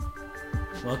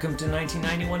Welcome to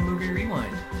 1991 Movie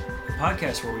Rewind, a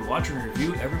podcast where we watch and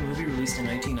review every movie released in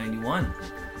 1991,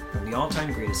 from the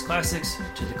all-time greatest classics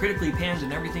to the critically panned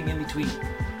and everything in between.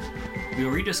 We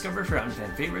will rediscover forgotten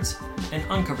fan favorites and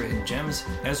uncover hidden gems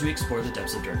as we explore the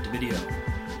depths of direct-to-video.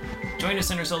 Join us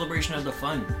in our celebration of the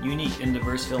fun, unique, and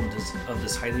diverse films of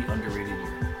this highly underrated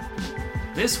year.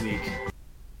 This week,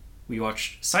 we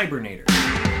watched Cybernator.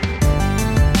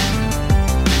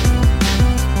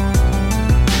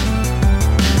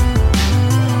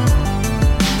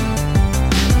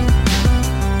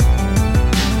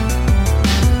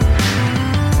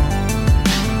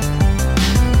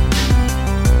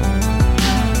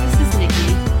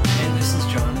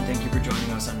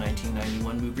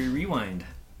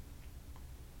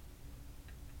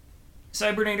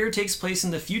 Cybernator takes place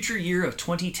in the future year of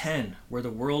 2010, where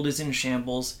the world is in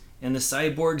shambles, and the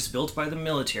cyborgs built by the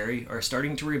military are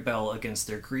starting to rebel against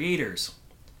their creators.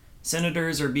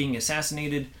 Senators are being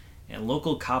assassinated, and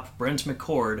local cop Brent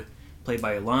McCord, played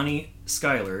by Lonnie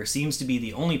Schuyler, seems to be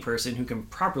the only person who can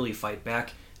properly fight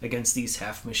back against these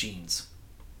half-machines.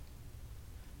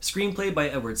 Screenplay by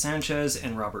Edward Sanchez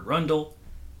and Robert Rundle,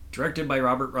 directed by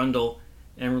Robert Rundle,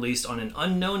 and released on an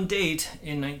unknown date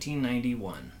in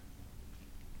 1991.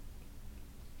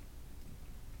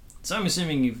 So I'm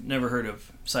assuming you've never heard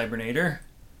of Cybernator.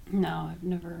 No, I've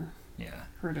never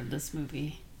heard of this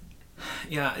movie.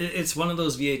 Yeah, it's one of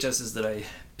those VHSs that I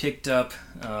picked up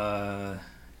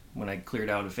when I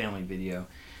cleared out a family video.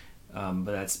 But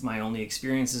that's my only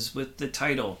experiences with the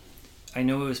title. I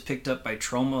know it was picked up by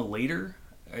Troma later.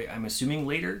 I'm assuming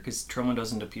later, because Troma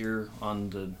doesn't appear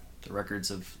on the records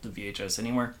of the VHS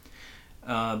anywhere.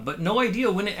 But no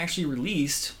idea when it actually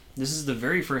released. This is the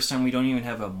very first time we don't even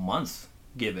have a month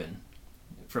given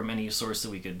from any source that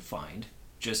we could find.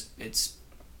 Just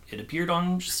it appeared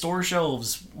on store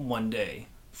shelves one day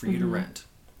for you to rent,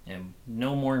 and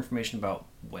no more information about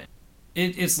when.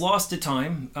 It's lost to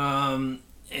time,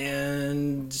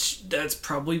 and that's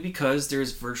probably because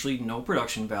there's virtually no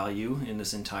production value in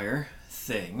this entire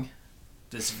thing.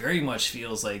 This very much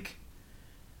feels like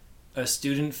a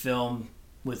student film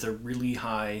with a really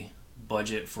high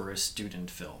budget for a student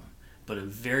film, but a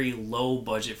very low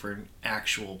budget for an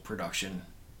actual production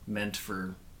meant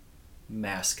for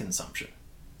mass consumption.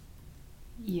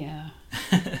 Yeah.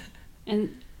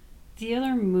 And the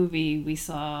other movie we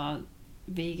saw,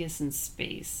 Vegas in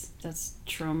Space, that's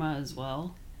Troma as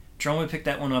well. Troma picked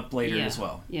that one up later as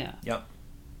well. Yeah. Yep.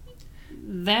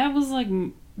 That was like,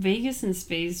 Vegas in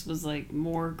Space was like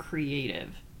more creative.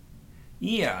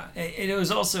 Yeah. It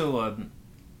was also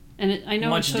I know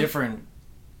much different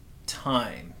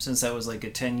time, since that was like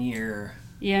a 10-year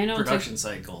production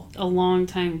cycle. A long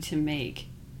time to make.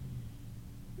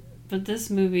 But this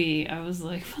movie, I was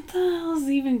like, what the hell is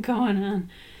even going on?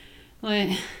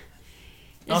 Like,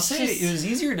 I'll say it was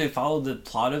easier to follow the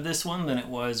plot of this one than it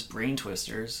was Brain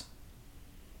Twisters.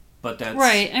 But that's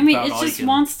right. I mean, it just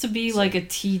wants to be like a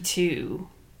T2.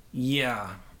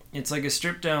 Yeah. It's like a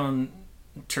stripped down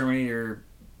Terminator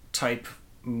type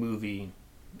movie.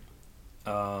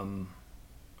 I'm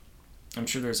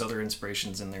sure there's other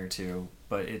inspirations in there too,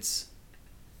 but it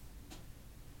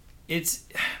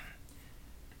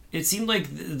seemed like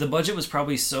the budget was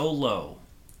probably so low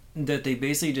that they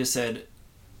basically just said,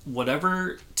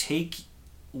 whatever take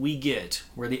we get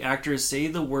where the actors say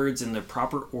the words in the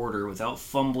proper order without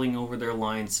fumbling over their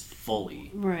lines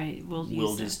fully, right,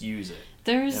 we'll just use it.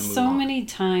 There's so many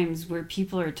times where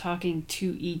people are talking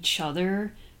to each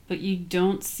other, but you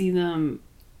don't see them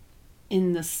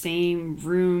in the same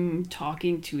room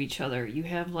talking to each other. You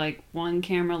have like one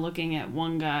camera looking at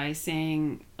one guy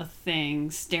saying a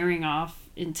thing, staring off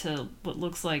into what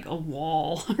looks like a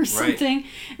wall or something. Right.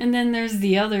 And then there's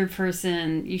the other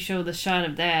person, you show the shot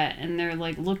of that, and they're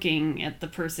like looking at the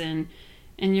person,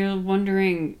 and you're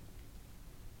wondering,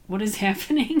 what is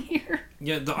happening here?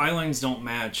 Yeah, the eye lines don't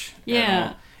match at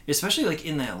all. Especially like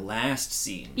in that last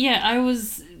scene. Yeah, I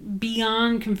was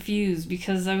beyond confused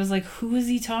because I was like, who is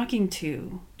he talking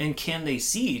to? And can they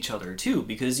see each other too?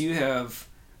 Because you have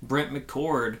Brent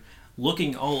McCord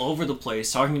looking all over the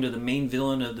place, talking to the main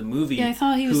villain of the movie. Yeah, I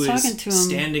thought he was talking to him.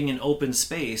 Standing in open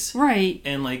space. Right.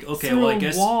 And like, okay, well,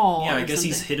 I guess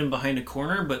he's hidden behind a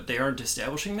corner, but they aren't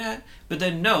establishing that. But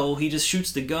then no, he just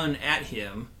shoots the gun at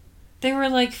him. They were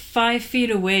like 5 feet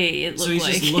away, it looked like. So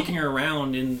he's just looking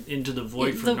around into the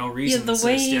void for no reason. Yeah, the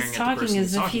way he's talking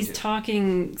is if he's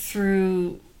talking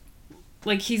through,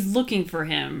 like he's looking for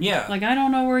him. Yeah. Like, I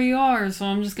don't know where you are, so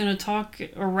I'm just going to talk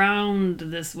around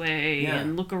this way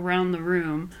and look around the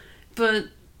room. But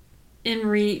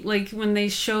like when they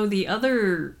show the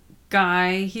other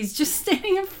guy, he's just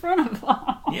standing in front of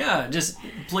them. Yeah, just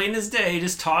plain as day,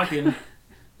 just talking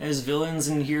as villains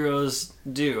and heroes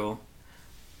do.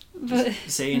 But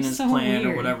saying his so plan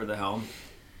weird. or whatever the hell.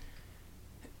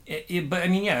 But I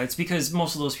mean, yeah, it's because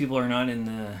most of those people are not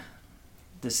in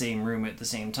the same room at the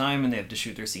same time, and they have to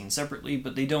shoot their scenes separately.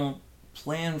 But they don't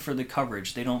plan for the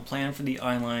coverage. They don't plan for the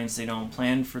eye lines. They don't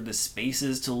plan for the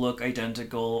spaces to look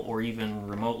identical or even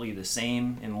remotely the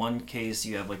same. In one case,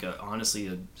 you have like honestly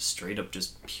a straight up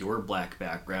just pure black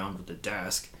background with a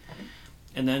desk,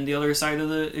 and then the other side of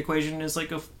the equation is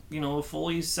like a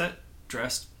fully set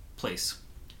dressed place.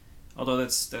 Although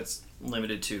that's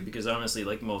limited too, because honestly,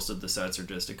 like most of the sets are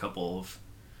just a couple of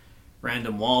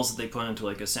random walls that they put into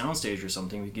like a soundstage or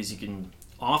something, because you can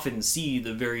often see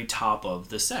the very top of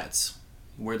the sets.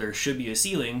 Where there should be a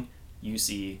ceiling, you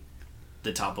see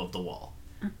the top of the wall.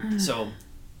 So,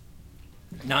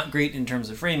 not great in terms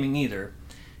of framing either.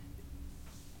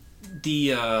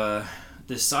 The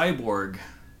cyborg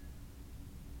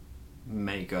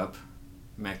makeup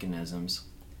mechanisms,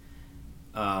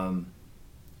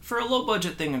 for a low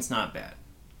budget thing, it's not bad.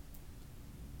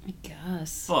 I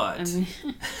guess. But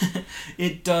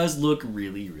it does look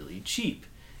really, really cheap.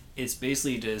 It's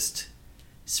basically just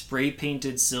spray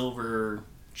painted silver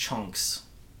chunks.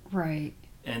 Right.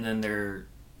 And then they're,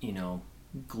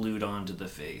 glued onto the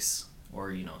face.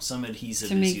 Or, some adhesive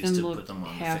to is make used them to look put them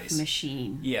on half the face.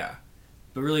 machine. Yeah.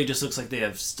 But really it just looks like they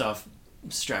have stuff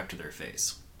strapped to their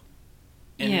face.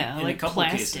 And yeah, in like a couple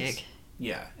plastic. Cases,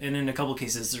 yeah. And in a couple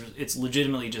cases, it's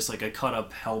legitimately just like a cut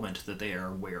up helmet that they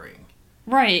are wearing.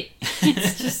 Right.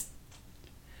 It's just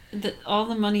all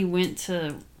the money went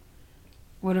to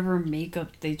whatever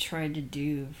makeup they tried to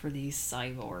do for these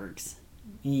cyborgs.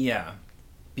 Yeah.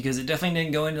 Because it definitely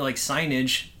didn't go into like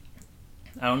signage.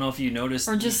 I don't know if you noticed.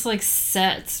 Or just like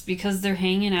sets, because they're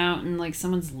hanging out in like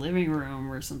someone's living room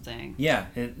or something. Yeah,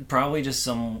 probably just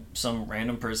some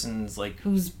random person's like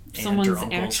who's aunt someone's or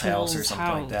uncle's actual house or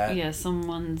something like that. Yeah,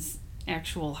 someone's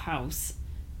actual house.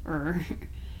 Or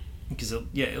because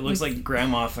it looks like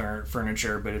grandma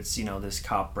furniture, but it's this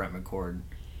cop Brett McCord.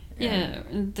 Yeah,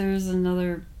 and there's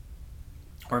another.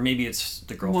 Or maybe it's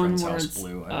the girlfriend's one where house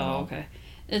blue. I don't know. Okay.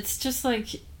 It's just like,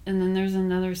 and then there's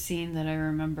another scene that I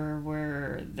remember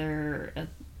where they're at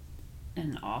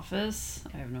an office.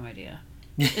 I have no idea.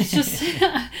 It's just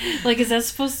like, is that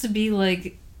supposed to be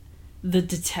like the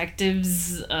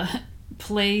detective's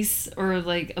place or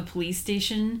like a police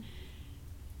station?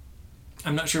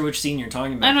 I'm not sure which scene you're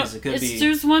talking about, because it could be.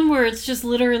 There's one where it's just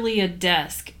literally a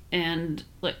desk and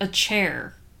like a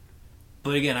chair.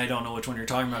 But again, I don't know which one you're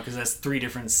talking about, because that's three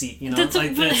different seats. That's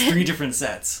three different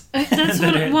sets. That's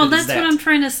what I'm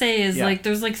trying to say is, yeah. like,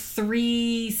 there's like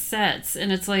 3 sets,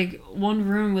 and it's like one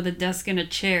room with a desk and a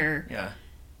chair. Yeah.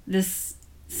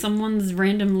 Someone's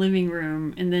random living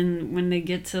room, and then when they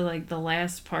get to like the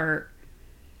last part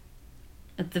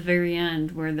at the very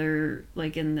end where they're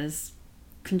like in this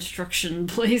construction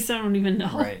place, I don't even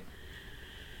know. Right.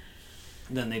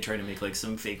 Then they try to make like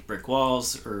some fake brick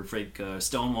walls or fake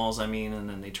stone walls, and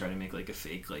then they try to make like a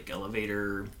fake like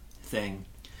elevator thing.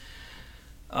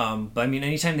 But I mean,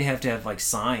 anytime they have to have like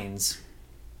signs,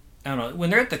 I don't know, when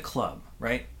they're at the club,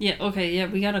 right? Yeah, okay, yeah,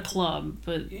 we got a club,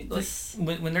 but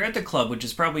when they're at the club, which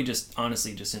is probably just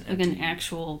honestly just an empty, an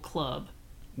actual club.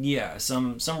 Yeah,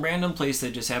 some random place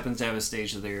that just happens to have a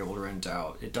stage that they're able to rent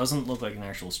out. It doesn't look like an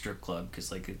actual strip club,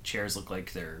 because like the chairs look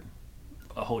like they're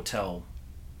a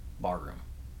barroom,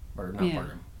 or not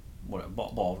barroom, what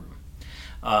ballroom.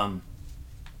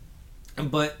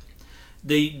 But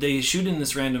they shoot in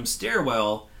this random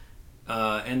stairwell,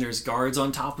 and there's guards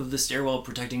on top of the stairwell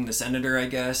protecting the senator, I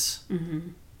guess. Mm-hmm.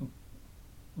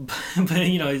 But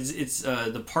it's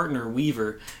the partner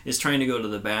Weaver is trying to go to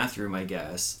the bathroom, I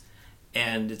guess,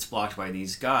 and it's blocked by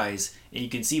these guys, and you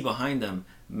can see behind them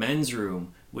men's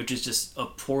room, which is just a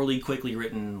quickly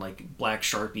written like black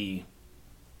Sharpie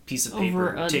piece of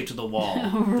paper taped to the wall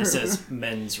that says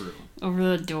men's room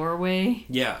over the doorway.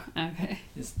 Yeah. Okay.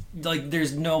 It's like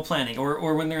there's no planning,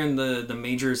 or when they're in the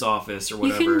major's office or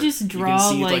whatever, you can just draw, you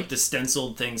can see like the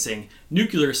stenciled thing saying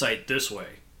nuclear site this way.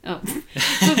 Oh,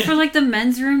 but for like the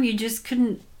men's room, you just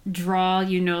couldn't draw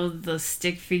the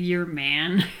stick figure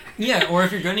man. Yeah, or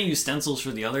if you're going to use stencils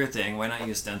for the other thing, why not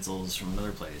use stencils from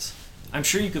another place? I'm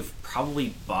sure you could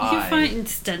probably buy. You can find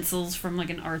stencils from like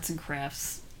an arts and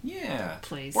crafts. Yeah.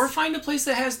 Place. Or find a place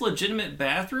that has legitimate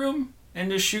bathroom and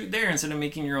just shoot there instead of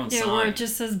making your own sign. Yeah, where it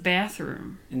just says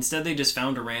bathroom. Instead, they just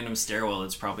found a random stairwell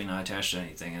that's probably not attached to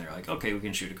anything, and they're like, okay, we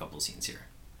can shoot a couple scenes here.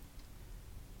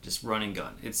 Just run and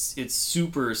gun. It's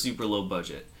super, super low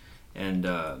budget. And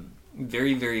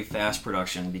very, very fast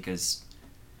production, because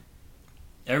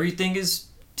everything is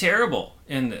terrible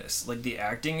in this. Like, the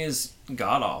acting is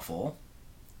god awful.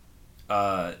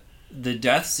 The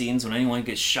death scenes, when anyone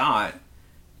gets shot,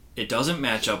 it doesn't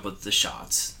match up with the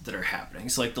shots that are happening.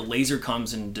 So, like, the laser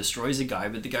comes and destroys a guy,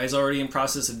 but the guy's already in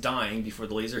process of dying before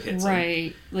the laser hits him.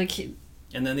 Right. Like,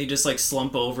 and then they just, like,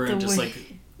 slump over and just, like,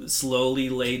 slowly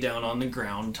lay down on the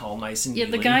ground, all nice and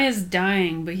kneeling. the guy is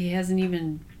dying, but he hasn't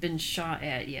even been shot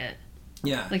at yet.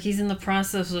 Yeah. Like, he's in the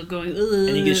process of going, ugh.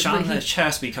 And he gets shot in the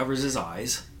chest, but he covers his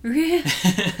eyes.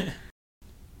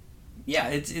 Yeah,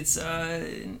 it's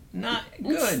not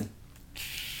good. It's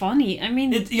funny. I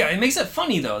mean... it makes it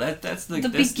funny, though. That's the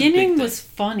beginning was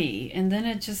funny, and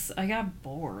then I got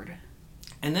bored.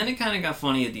 And then it kind of got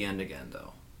funny at the end again,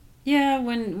 though. Yeah,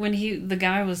 when the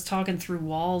guy was talking through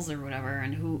walls or whatever,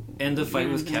 and the fight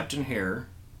with Captain Hare.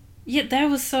 Yeah, that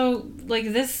was so...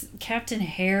 Like, this Captain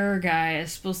Hare guy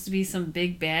is supposed to be some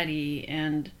big baddie,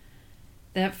 and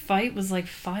that fight was like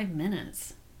 5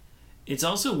 minutes. It's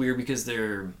also weird because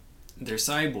they're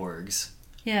cyborgs.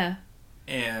 Yeah.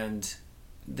 And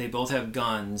they both have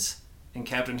guns, and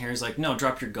Captain Hare's like, no,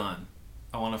 drop your gun.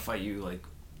 I want to fight you, like...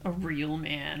 a real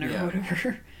man, or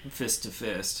whatever. Fist to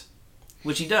fist.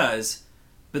 Which he does,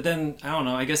 but then, I don't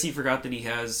know, I guess he forgot that he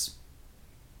has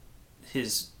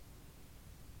his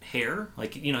hair,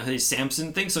 like, his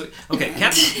Samson thing. So, okay,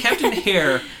 Captain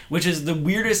Hare, which is the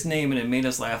weirdest name, and it made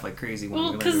us laugh like crazy when we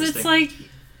learned because it's like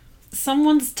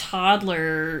someone's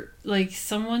toddler, like,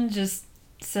 someone just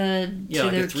said to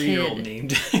like their a 3-year-old kid.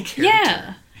 Named character.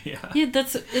 Yeah. Yeah,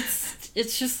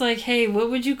 it's just like, hey,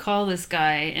 what would you call this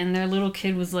guy? And their little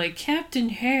kid was like, Captain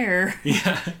Hare.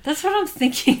 Yeah. That's what I'm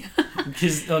thinking.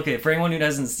 Because, okay, for anyone who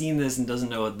hasn't seen this and doesn't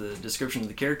know what the description of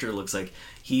the character looks like,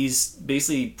 he's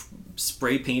basically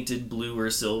spray painted blue or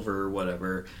silver or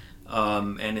whatever,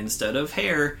 and instead of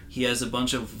hair, he has a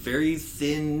bunch of very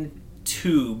thin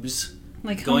tubes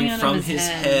like going from his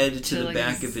head to the like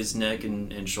back of his neck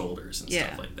and shoulders and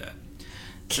stuff like that.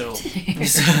 So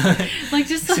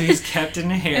he's Captain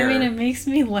Hare. I mean, it makes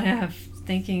me laugh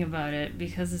thinking about it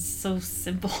because it's so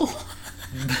simple.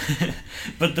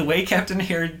 But the way Captain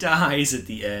Hare dies at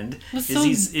the end is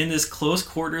he's in this close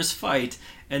quarters fight,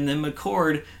 and then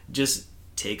McCord just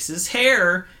takes his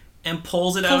hair and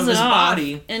pulls it out of his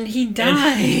body, and he dies.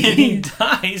 And he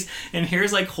dies, and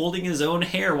Hare's like holding his own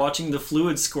hair, watching the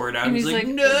fluid squirt out. And he's like,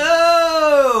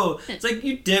 no! It's like,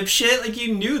 you dipshit! Like,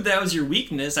 you knew that was your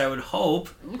weakness, I would hope.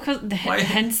 Because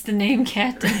hence the name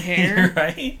Captain Hare,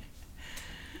 right?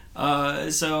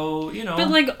 So, But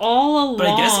like all along, but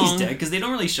I guess he's dead because they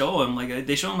don't really show him. Like,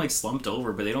 they show him like slumped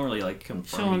over, but they don't really like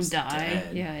confirm show him he's die.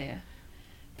 Dead. Yeah.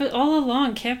 But all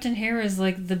along, Captain Hare is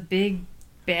like the big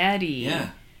baddie.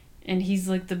 Yeah. And he's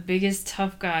like the biggest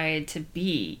tough guy to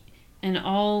beat. And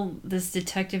all this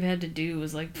detective had to do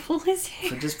was like pull his hair.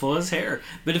 So just pull his hair.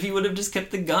 But if he would have just kept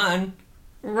the gun.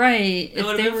 Right.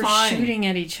 If they were shooting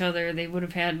at each other, they would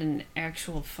have had an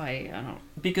actual fight.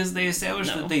 Because they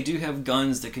established that they do have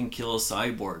guns that can kill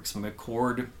cyborgs.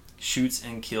 McCord shoots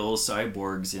and kills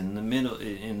cyborgs in the middle,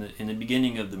 in the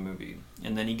beginning of the movie.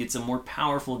 And then he gets a more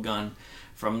powerful gun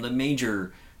from the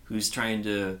Major, who's trying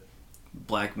to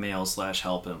blackmail /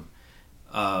 help him.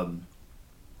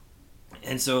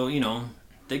 And so,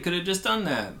 they could have just done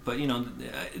that. But,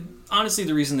 honestly,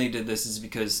 the reason they did this is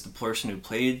because the person who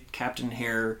played Captain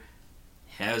Hare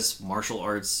has martial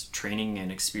arts training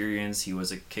and experience. He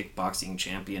was a kickboxing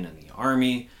champion in the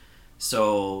army.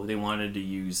 So they wanted to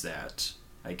use that,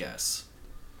 I guess.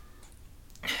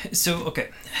 So,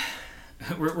 okay.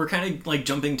 We're kind of, like,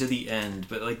 jumping to the end.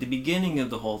 But, like, the beginning of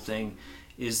the whole thing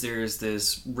is there's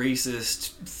this racist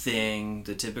thing,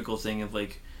 the typical thing of,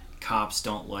 like, cops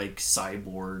don't like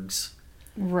cyborgs.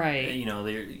 Right.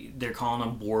 They're calling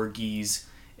them Borgies,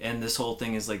 and this whole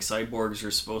thing is like cyborgs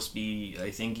are supposed to be,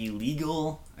 I think,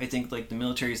 illegal. I think like the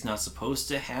military is not supposed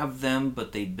to have them,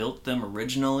 but they built them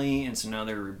originally, and so now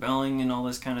they're rebelling and all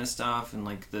this kind of stuff, and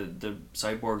like the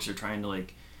cyborgs are trying to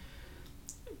like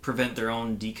prevent their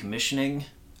own decommissioning,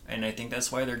 and I think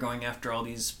that's why they're going after all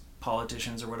these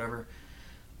politicians or whatever.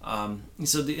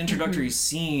 So the introductory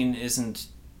scene isn't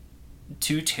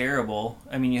too terrible.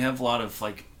 I mean, you have a lot of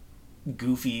like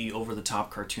goofy,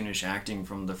 over-the-top, cartoonish acting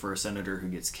from the first senator who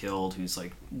gets killed, who's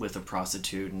like with a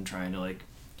prostitute and trying to like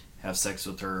have sex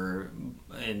with her,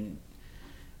 and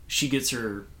she gets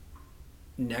her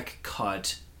neck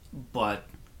cut, but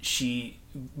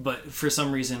for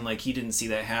some reason, like, he didn't see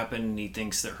that happen, and he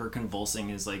thinks that her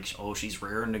convulsing is like, oh, she's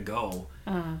raring to go.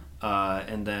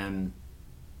 And then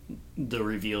the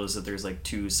reveal is that there's like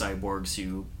 2 cyborgs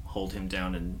who hold him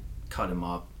down and cut him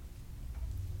up.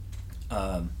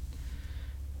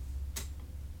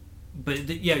 But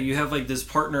you have like this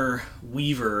partner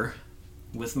Weaver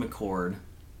with McCord.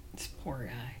 This poor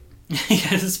guy.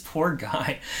 Yeah, this poor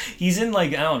guy. He's in,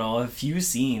 like, I don't know, a few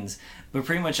scenes, but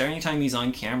pretty much anytime he's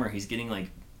on camera, he's getting, like,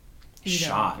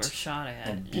 shot at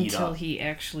and beat until up. he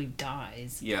actually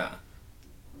dies. Yeah.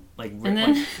 Like, And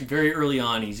then... like very early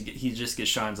on, he just gets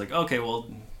shot and it's like, okay, well,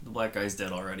 the black guy's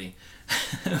dead already.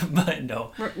 But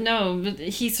no. No, but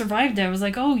he survived it. I was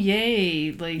like, oh,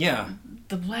 yay. Like, yeah.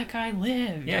 The black guy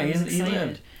lived. Yeah, he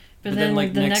lived. But then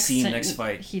like, the next scene, next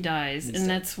fight, he dies. And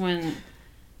that's when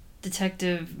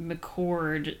Detective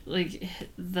McCord, like,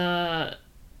 the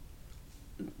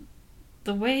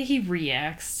way he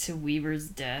reacts to Weaver's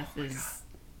death is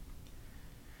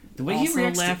the way also he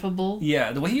reacts laughable.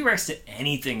 The way he reacts to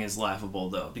anything is laughable,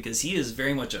 though, because he is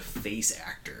very much a face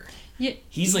actor. Yeah,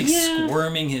 he's like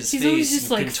squirming his he's face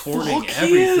just and like, contorting fuck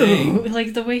everything. You.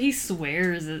 Like the way he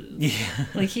swears.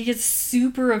 Like he gets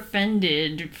super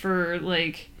offended for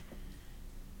like,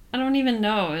 I don't even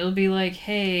know. It'll be like,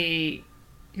 hey,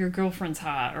 your girlfriend's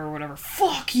hot or whatever.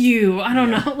 Fuck you. I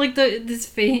don't know. Like this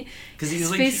face. Because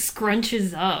his face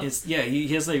scrunches up. He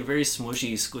has like very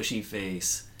smushy, squishy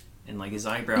face, and like his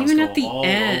eyebrows even go at the all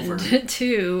end over.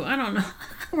 Too. I don't know.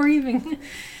 Or even.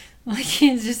 Like,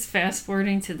 he's just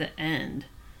fast-forwarding to the end.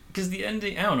 Because the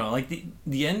ending, I don't know, like,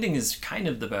 the ending is kind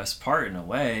of the best part in a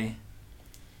way.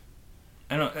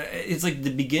 I don't know, it's like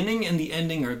the beginning and the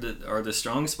ending are the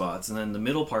strong spots, and then the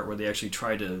middle part where they actually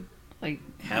try to, like,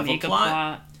 have a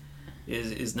plot.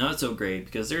 Is not so great,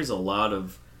 because there's a lot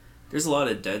of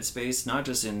dead space, not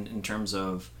just in terms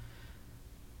of,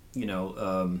 you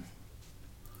know,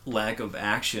 lack of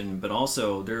action, but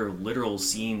also there are literal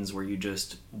scenes where you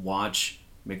just watch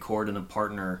McCord and the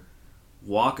partner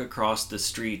walk across the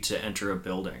street to enter a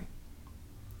building.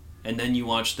 And then you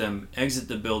watch them exit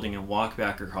the building and walk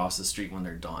back across the street when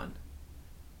they're done.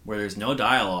 Where there's no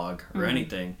dialogue or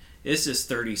anything. It's just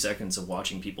 30 seconds of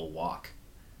watching people walk.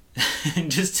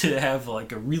 Just to have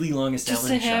like a really long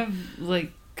establishment. Just to have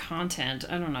like content,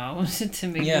 I don't know, to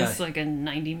make this like a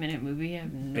 90-minute movie. I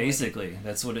have no idea.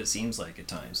 That's what it seems like at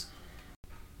times.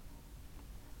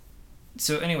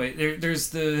 So anyway, there's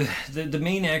the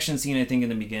main action scene, I think, in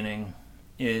the beginning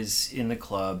is in the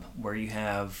club where you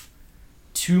have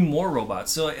two more robots.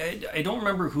 So I don't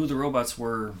remember who the robots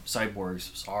were,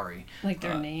 cyborgs, sorry. Like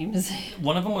their names.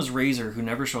 One of them was Razor, who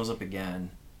never shows up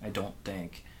again, I don't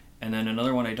think. And then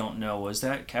another one I don't know. Was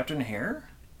that Captain Hare?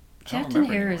 Captain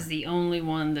Hare is the only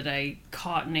one that I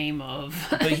caught name of.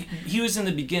 But he was in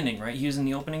the beginning, right? He was in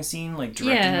the opening scene, like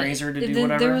directing Razor to do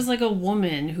whatever. There was like a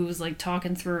woman who was like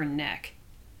talking through her neck.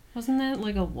 Wasn't that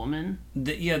like a woman?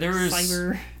 There was.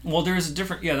 Well, there was a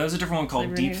different. Yeah, there was a different one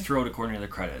called Deep Throat, according to the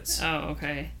credits. Oh,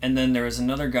 okay. And then there was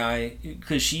another guy,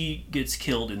 because she gets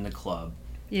killed in the club.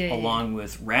 Along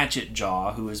with Ratchet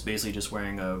Jaw, who is basically just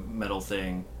wearing a metal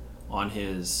thing on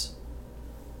his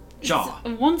jaw.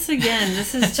 Once again,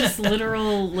 this is just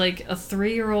literal, like, a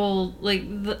 3-year-old, like,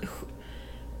 who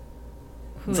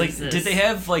it's is this? Did they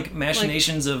have, like,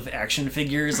 machinations of action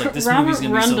figures? Like, this Robert movie's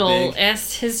gonna be so big. Robert Rundle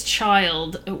asked his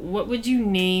child, what would you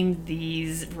name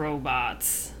these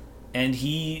robots? And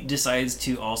he decides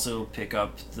to also pick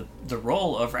up the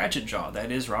role of Ratchet Jaw.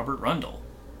 That is Robert Rundle.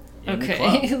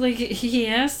 Okay, like, he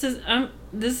asked his,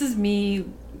 this is me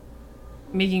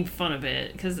making fun of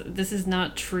it, because this is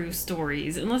not true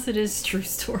stories, unless it is true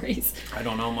stories. I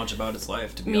don't know much about his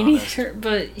life, to be honest. Me neither,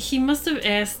 but he must have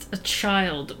asked a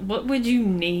child, what would you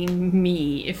name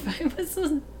me if I was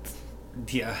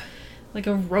like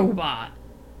a robot?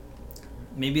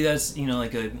 Maybe that's,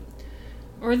 like a...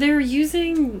 Or they're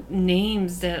using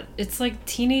names that, it's like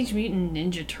Teenage Mutant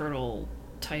Ninja Turtle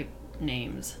type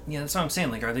names. Yeah, that's what I'm saying.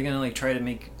 Like, are they gonna, try to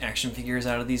make action figures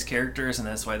out of these characters, and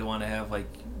that's why they want to have,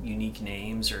 unique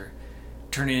names, or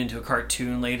turn it into a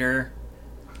cartoon later?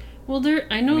 Well,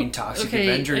 Toxic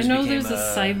Avengers I know became there's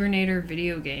a Cybernator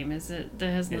video game. Is it?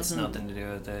 That has nothing... It's nothing to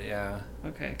do with it, yeah.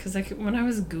 Okay, because when I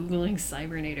was Googling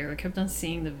Cybernator, I kept on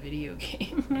seeing the video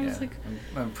game, and I was like...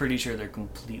 I'm pretty sure they're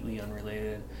completely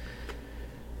unrelated.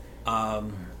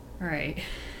 Right.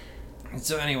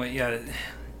 So anyway, yeah,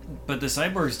 but the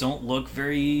cyborgs don't look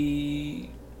very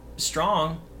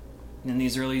strong in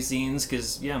these early scenes,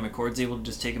 because McCord's able to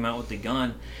just take him out with the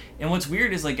gun. And what's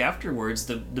weird is, afterwards,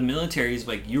 the military's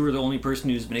like, you were the only person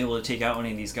who's been able to take out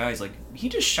any of these guys. Like, he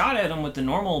just shot at him with the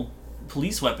normal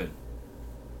police weapon.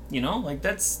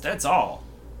 That's all.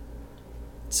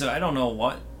 So I don't know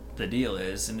what the deal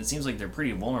is, and it seems like they're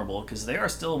pretty vulnerable, because they are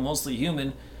still mostly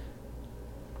human.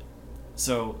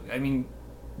 So, I mean,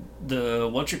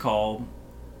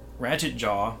 Ratchet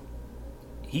Jaw,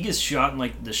 he gets shot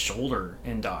in the shoulder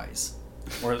and dies,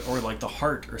 or the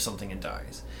heart or something and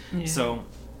dies. Yeah. So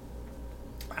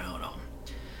I don't know.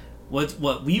 What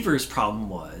Weaver's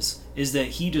problem is that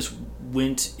he just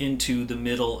went into the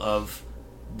middle of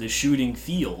the shooting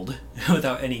field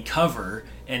without any cover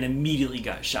and immediately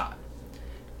got shot.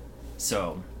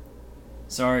 So,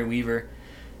 sorry, Weaver.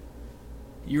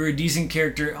 You're a decent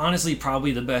character. Honestly,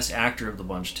 probably the best actor of the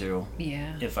bunch, too.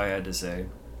 Yeah. If I had to say.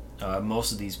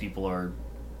 Most of these people are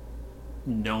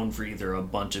known for either a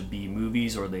bunch of B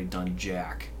movies or they've done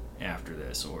Jack after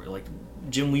this. Or, like,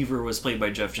 Jim Weaver was played by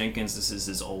Jeff Jenkins. This is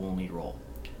his only role.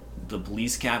 The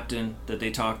police captain that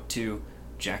they talked to,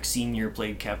 Jack Sr.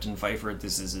 played Captain Pfeiffer.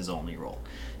 This is his only role.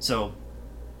 So,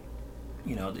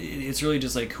 you know, it's really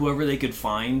just like whoever they could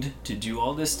find to do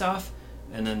all this stuff,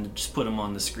 and then just put them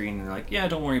on the screen and they're like, yeah,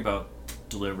 don't worry about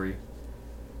delivery.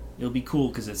 It'll be cool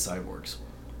because it's cyborgs.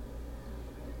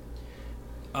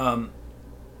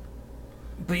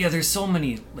 But yeah, there's so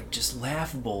many like just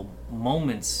laughable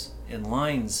moments and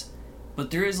lines,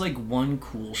 but there is like one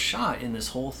cool shot in this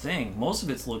whole thing. Most of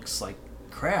it looks like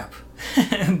crap.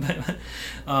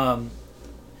 But,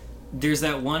 there's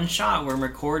that one shot where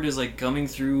McCord is like coming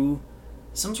through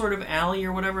some sort of alley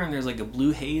or whatever, and there's like a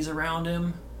blue haze around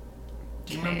him.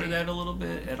 Do you remember that a little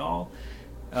bit at all?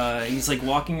 He's like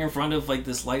walking in front of like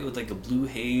this light with like a blue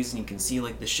haze, and you can see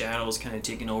like the shadows kind of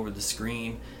taking over the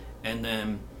screen, and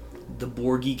then the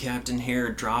Borgie Captain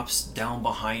hair drops down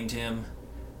behind him,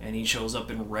 and he shows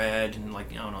up in red, and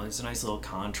like, I don't know, it's a nice little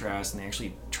contrast, and they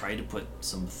actually try to put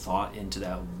some thought into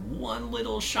that one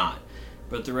little shot,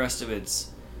 but the rest of it's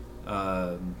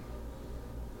dumpster,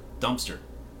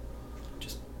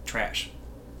 just trash.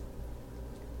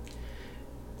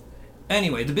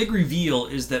 Anyway, the big reveal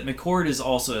is that McCord is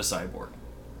also a cyborg.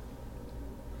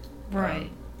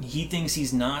 Right. He thinks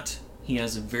he's not. He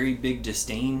has a very big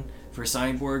disdain for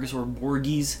cyborgs or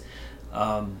Borgies.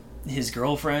 His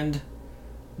girlfriend,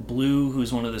 Blue,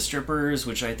 who's one of the strippers,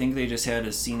 which I think they just had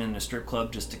a scene in a strip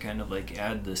club just to kind of like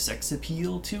add the sex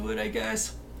appeal to it, I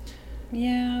guess.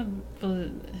 Yeah,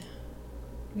 but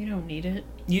you don't need it.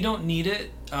 You don't need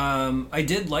it. I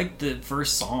did like the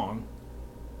first song.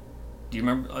 Do you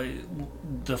remember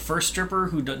the first stripper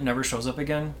who never shows up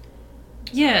again?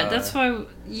 Yeah, that's why.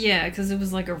 Yeah, because it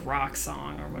was like a rock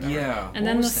song or whatever. Yeah. And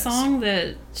then the song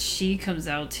that she comes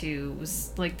out to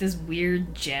was like this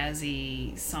weird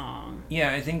jazzy song.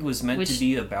 Yeah, I think it was meant to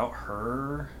be about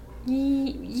her.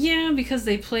 Yeah, because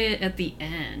they play it at the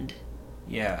end.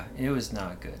 Yeah, it was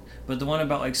not good. But the one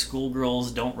about like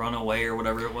schoolgirls don't run away or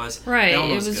whatever it was. Right,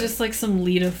 it was just like some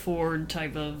Lita Ford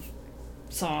type of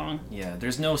song. Yeah,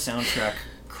 there's no soundtrack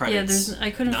credits. Yeah,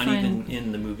 I couldn't not find... even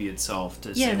in the movie itself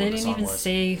to say what they the didn't song even was.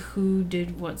 say who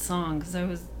did what song, because I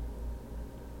was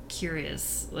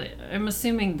curious. Like, I'm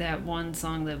assuming that one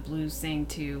song that Blue sang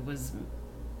to was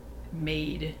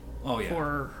made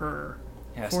for her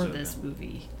for this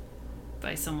movie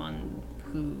by someone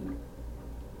who,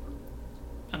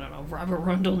 I don't know, Robert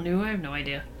Rundle knew. I have no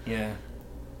idea. Yeah,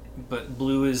 but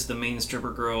Blue is the main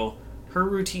stripper girl. Her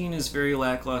routine is very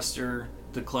lackluster.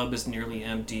 The club is nearly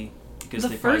empty because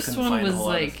they probably couldn't find a whole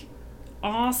lot of... The first one was like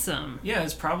awesome. Yeah,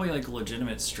 it's probably like a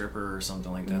legitimate stripper or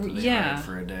something like that they hired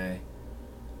for a day.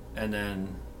 And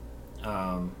then,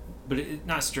 but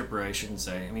not stripper, I shouldn't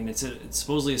say. I mean, it's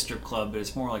supposedly a strip club, but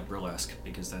it's more like burlesque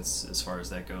because that's as far as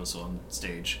that goes on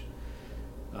stage.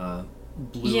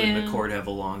 Blue and McCord have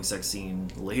a long sex scene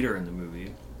later in the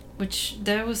movie. Which,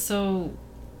 that was so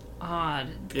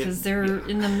odd because they're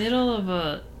in the middle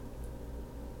of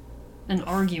an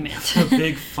argument. A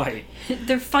big fight.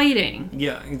 They're fighting.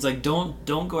 Yeah, it's like, don't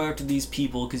go after these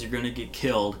people because you're going to get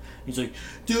killed. He's like,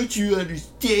 don't you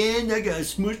understand? I got to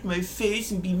smush my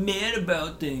face and be mad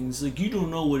about things. Like, you don't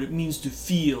know what it means to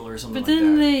feel or something like that. But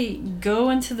then they go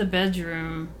into the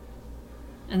bedroom,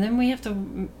 and then we have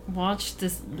to watch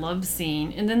this love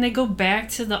scene, and then they go back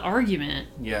to the argument.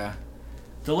 Yeah.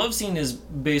 The love scene is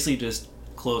basically just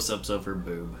close-ups of her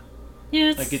boob.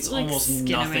 Yeah, it's like almost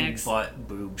nothing but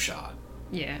boob shot.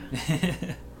 Yeah.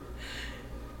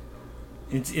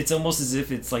 It's almost as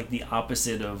if it's like the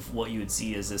opposite of what you would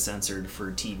see as a censored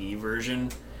for TV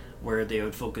version, where they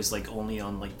would focus like only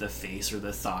on like the face or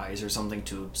the thighs or something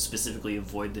to specifically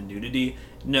avoid the nudity.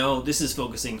 No, this is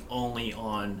focusing only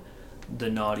on the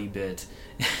naughty bit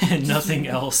and nothing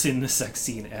else in the sex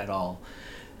scene at all.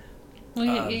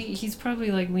 Well, he's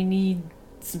probably like, we need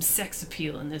some sex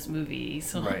appeal in this movie.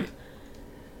 So. Right.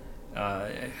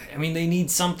 I mean, they need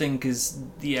something because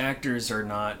the actors are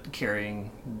not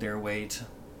carrying their weight.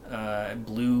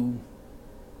 Blue,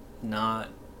 no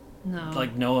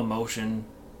emotion,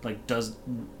 like does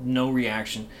no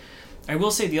reaction. I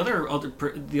will say the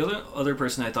other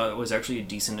person I thought was actually a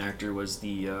decent actor was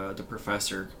the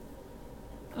professor.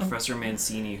 Professor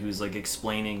Mancini, who's like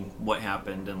explaining what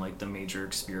happened and like the major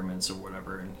experiments or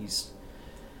whatever, and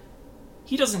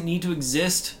he doesn't need to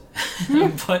exist,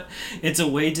 but it's a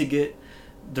way to get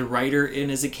the writer in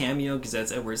as a cameo because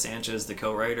that's Edward Sanchez, the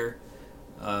co-writer.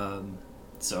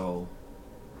 So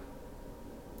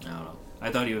I don't know.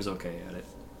 I thought he was okay at it,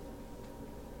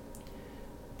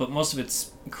 but most of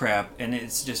it's crap, and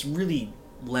it's just really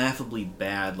laughably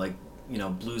bad. Like, you know,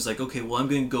 Blue's like, okay, well, I'm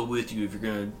going to go with you if you're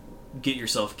going to get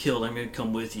yourself killed. I'm going to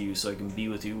come with you so I can be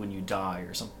with you when you die,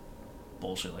 or some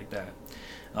bullshit like that.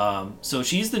 So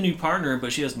she's the new partner,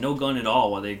 but she has no gun at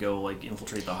all while they go like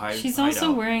infiltrate the hideout. She's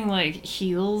also wearing like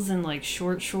heels and like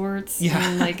short shorts. Yeah.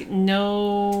 And like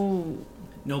no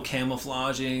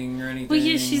camouflaging or anything. Well,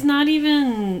 yeah, she's not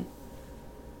even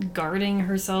guarding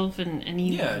herself in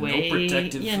any way. No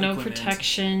protective no equipment.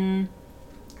 protection.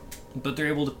 But they're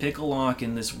able to pick a lock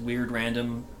in this weird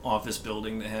random office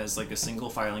building that has like a single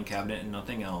filing cabinet and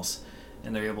nothing else,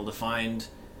 and they're able to find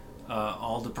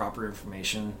all the proper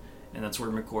information, and that's where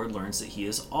McCord learns that he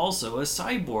is also a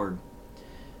cyborg.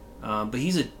 But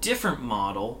he's a different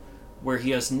model where he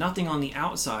has nothing on the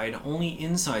outside, only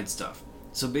inside stuff.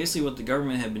 So basically what the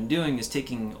government had been doing is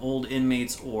taking old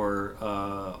inmates or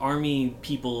army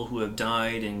people who have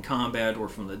died in combat or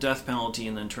from the death penalty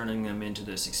and then turning them into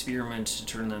this experiment to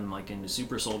turn them like into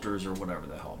super soldiers or whatever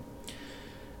the hell.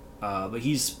 But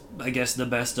he's, I guess, the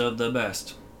best of the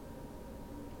best.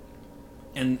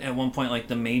 And at one point, like,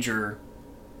 the Major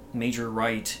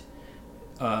Wright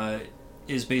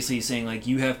is basically saying, like,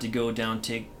 you have to go down,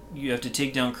 you have to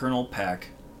take down Colonel Peck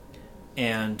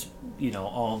and, you know,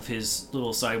 all of his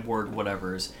little cyborg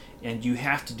whatevers, and you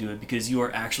have to do it because you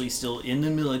are actually still in the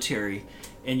military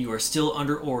and you are still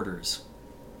under orders.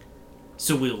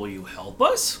 So will you help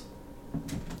us?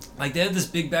 Like, they had this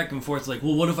big back and forth, like,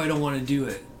 well, what if I don't want to do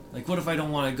it? Like, what if I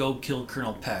don't want to go kill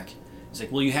Colonel Peck? It's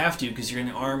like, well, you have to because you're in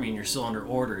the army and you're still under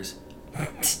orders.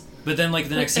 But then, like,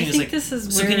 the next scene is like,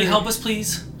 so can you help us,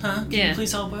 please? Huh? Can you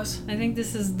please help us? I think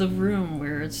this is the room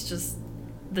where it's just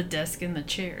the desk and the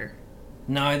chair.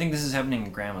 No, I think this is happening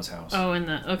in Grandma's house. Oh,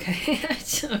 okay.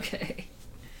 Okay.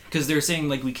 Because they're saying,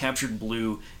 like, we captured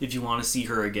Blue. If you want to see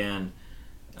her again,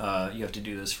 you have to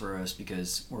do this for us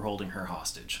because we're holding her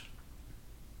hostage.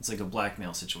 It's like a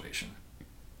blackmail situation.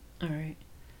 All right.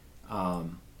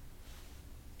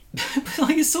 But,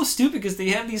 like, it's so stupid because they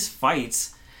have these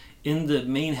fights in the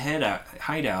main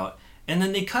hideout, and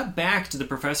then they cut back to the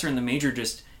professor and the major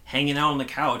just hanging out on the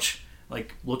couch,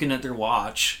 like, looking at their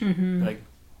watch. Mm-hmm. Like,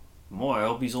 boy, I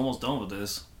hope he's almost done with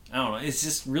this. I don't know. It's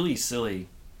just really silly.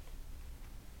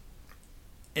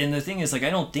 And the thing is, like, I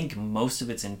don't think most of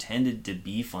it's intended to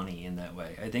be funny in that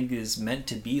way. I think it is meant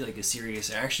to be, like, a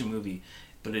serious action movie,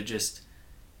 but it just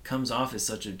comes off as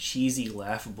such a cheesy,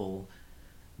 laughable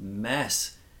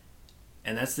mess.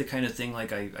 And that's the kind of thing,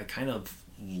 like, I kind of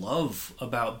love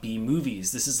about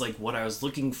B-movies. This is, like, what I was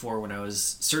looking for when I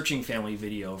was searching Family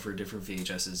Video for different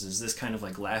VHSs, is this kind of,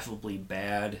 like, laughably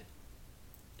bad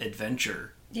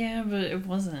adventure. Yeah, but it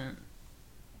wasn't.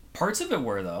 Parts of it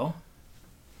were, though.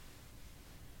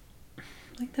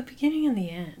 Like the beginning and the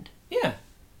end. Yeah.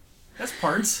 That's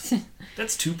parts.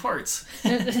 That's 2 parts.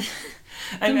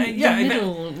 I'm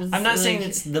not saying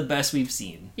it's the best we've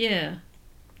seen. Yeah.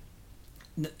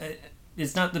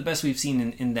 It's not the best we've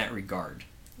seen in that regard.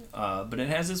 But it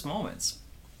has its moments.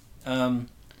 I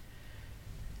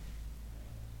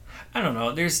don't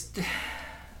know.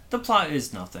 The plot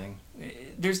is nothing.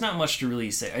 There's not much to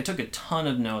really say. I took a ton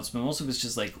of notes, but most of it's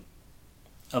just like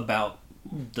about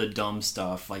the dumb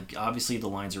stuff. Like, obviously the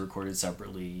lines are recorded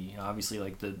separately. Obviously,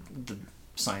 like, the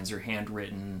signs are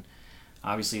handwritten.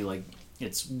 Obviously, like,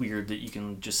 it's weird that you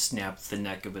can just snap the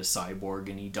neck of a cyborg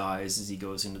and he dies as he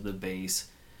goes into the base.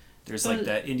 There's, like,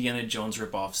 that Indiana Jones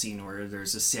ripoff scene where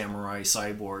there's a samurai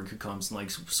cyborg who comes and, like,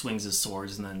 swings his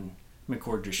swords, and then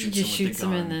McCord just shoots him with the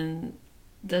gun. And then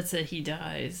that's it, he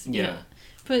dies. Yeah.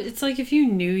 But it's like, if you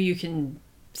knew you can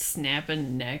snap a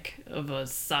neck of a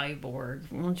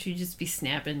cyborg, won't you just be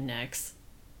snapping necks?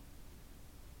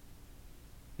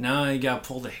 No, you gotta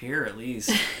pull the hair at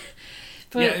least.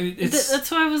 But yeah,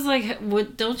 that's why I was like,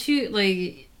 what, don't you,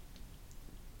 like,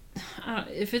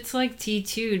 if it's like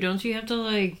T2, don't you have to,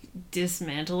 like,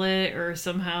 dismantle it or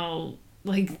somehow,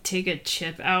 like, take a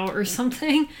chip out or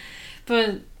something?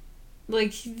 But,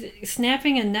 like,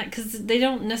 snapping a neck, because they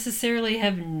don't necessarily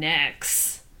have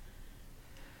necks.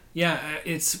 Yeah,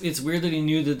 it's weird that he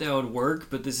knew that would work,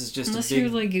 but this is just unless a big,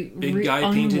 you're, like, big guy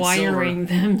painted silver. Unwiring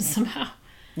them somehow.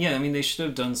 Yeah, I mean, they should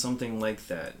have done something like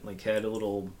that. Like, had a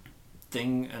little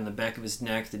thing on the back of his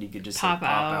neck that he could just pop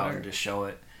out and just show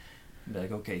it. And be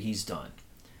like, okay, he's done.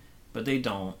 But they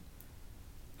don't.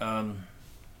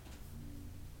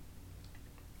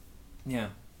 Yeah.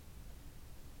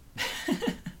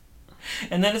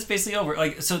 And then it's basically over.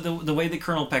 Like, so the way that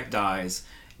Colonel Peck dies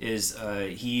is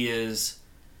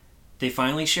they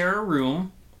finally share a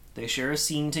room, they share a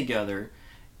scene together,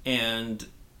 and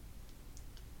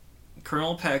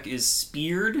Colonel Peck is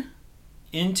speared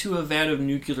into a vat of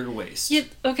nuclear waste. Yeah,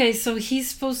 okay, so he's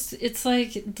supposed to, it's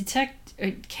like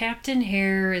Captain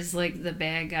Hare is like the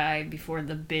bad guy before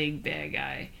the big bad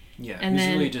guy. Yeah, and he's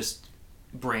then, really just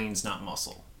brains, not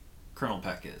muscle. Colonel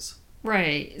Peck is.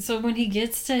 Right. So when he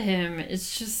gets to him,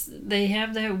 it's just they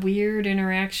have that weird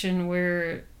interaction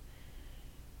where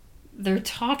they're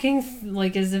talking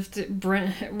like as if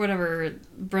Brent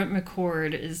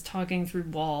McCord is talking through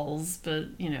walls, but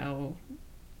you know,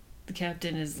 the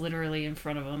captain is literally in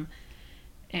front of him.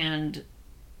 And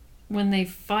when they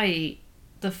fight,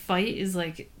 the fight is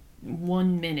like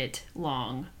 1 minute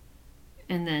long,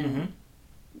 and then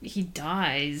he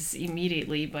dies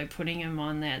immediately by putting him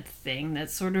on that thing that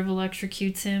sort of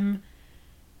electrocutes him.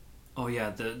 Oh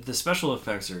yeah, the special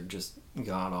effects are just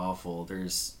god awful.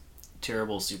 There's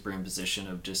terrible superimposition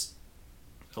of just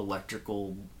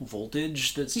electrical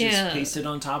voltage that's just pasted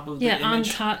on top of the image. On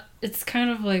top. It's kind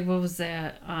of like, what was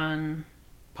that on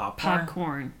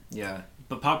Popcorn? Yeah,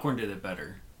 but Popcorn did it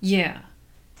better. Yeah.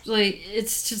 Like,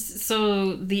 it's just,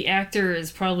 so the actor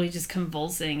is probably just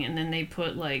convulsing, and then they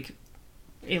put like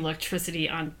electricity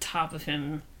on top of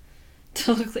him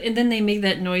to look, and then they make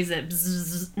that noise, that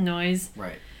bzzz noise,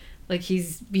 right, like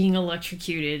he's being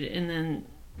electrocuted, and then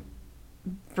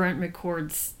Brent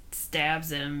McCord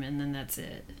stabs him, and then that's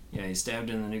it. Yeah, he's stabbed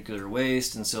in the nuclear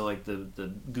waste, and so like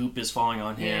the goop is falling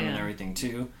on him and everything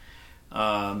too.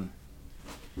 And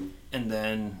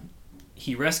then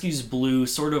he rescues Blue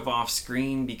sort of off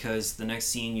screen, because the next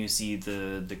scene you see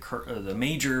the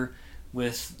major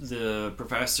with the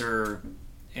professor,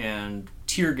 and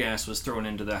tear gas was thrown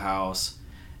into the house,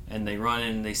 and they run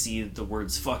in and they see the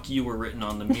words "fuck you" were written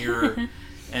on the mirror.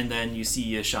 And then you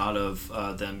see a shot of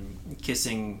them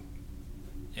kissing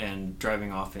and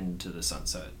driving off into the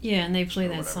sunset. Yeah, and they play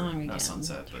that song again. Not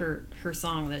sunset, but her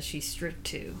song that she stripped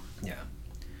to. Yeah.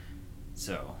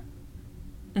 So.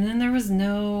 And then there was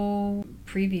no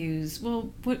previews.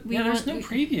 Well, there's no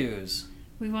previews.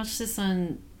 We watched this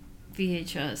on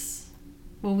VHS.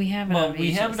 Well, we have it on VHS. Well,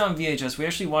 we have it on VHS. We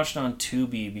actually watched it on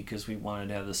Tubi because we wanted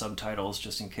to have the subtitles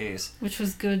just in case. Which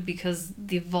was good because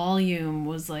the volume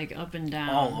was like up and down.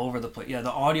 All over the place. Yeah,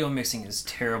 the audio mixing is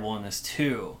terrible in this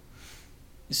too.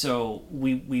 So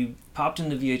we popped in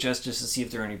the VHS just to see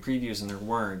if there were any previews, and there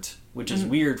weren't, which is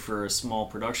weird for a small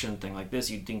production thing like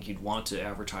this. You'd think you'd want to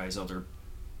advertise other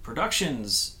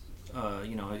productions.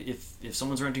 If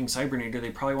someone's renting Cybernator,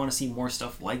 they probably want to see more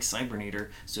stuff like Cybernator.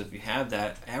 So if you have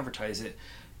that, advertise it.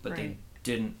 But they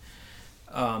didn't.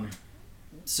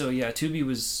 So yeah, Tubi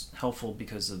was helpful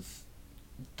because of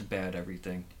the bad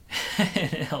everything.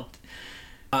 It helped.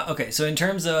 Okay, so in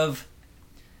terms of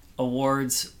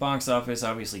awards, box office,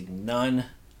 obviously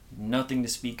nothing to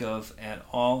speak of at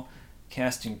all.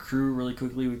 Cast and crew, really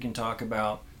quickly, we can talk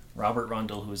about. Robert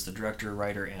Rundle, who is the director,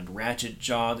 writer, and Ratchet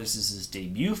Jaw. This is his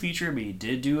debut feature, but he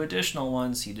did do additional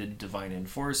ones. He did Divine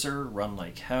Enforcer, Run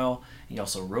Like Hell. He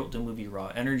also wrote the movie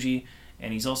Raw Energy,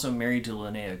 and he's also married to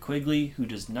Linnea Quigley, who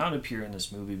does not appear in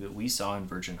this movie, but we saw in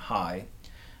Virgin High.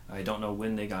 I don't know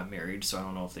when they got married, so I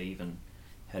don't know if they even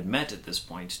had met at this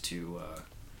point to,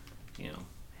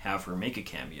 have her make a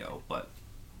cameo, but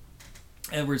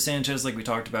Edward Sanchez, like we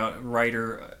talked about,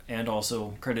 writer and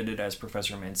also credited as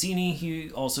Professor Mancini. He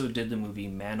also did the movie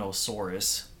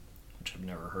Manosaurus, which I've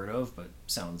never heard of, but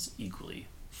sounds equally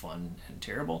fun and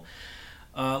terrible.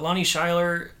 Lonnie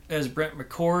Schuyler as Brent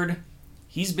McCord.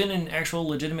 He's been in actual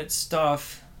legitimate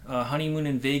stuff. Honeymoon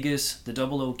in Vegas, The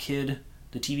 00 Kid,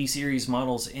 the TV series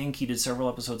Models Inc. He did several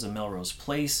episodes of Melrose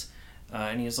Place,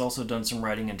 and he has also done some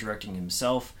writing and directing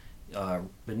himself.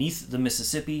 Beneath the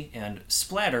Mississippi, and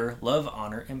Splatter, Love,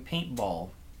 Honor, and Paintball.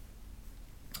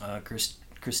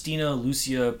 Christina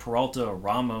Lucia Peralta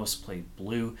Ramos played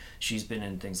Blue. She's been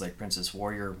in things like Princess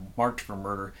Warrior, Marked for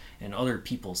Murder, and Other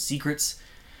People's Secrets.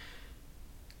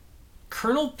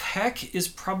 Colonel Peck is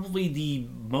probably the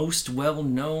most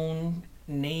well-known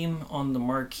name on the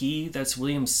marquee. That's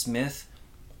William Smith.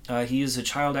 He is a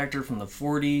child actor from the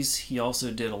 40s. He also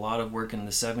did a lot of work in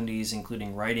the 70s,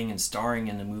 including writing and starring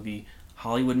in the movie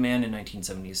Hollywood Man in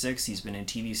 1976. He's been in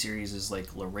TV series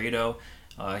like Laredo.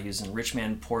 He was in Rich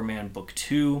Man, Poor Man, Book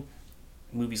 2.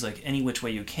 Movies like Any Which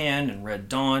Way You Can and Red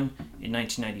Dawn. In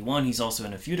 1991, he's also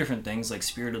in a few different things like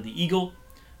Spirit of the Eagle,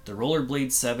 The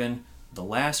Rollerblade 7, The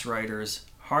Last Riders,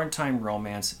 Hard Time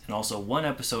Romance, and also one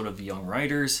episode of Young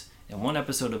Riders, and one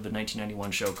episode of the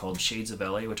 1991 show called Shades of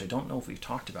LA, which I don't know if we've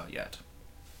talked about yet.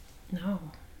 No.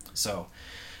 So,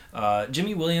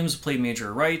 Jimmy Williams played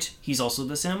Major Wright. He's also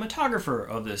the cinematographer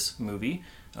of this movie.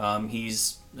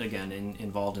 He's, again,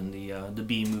 involved in the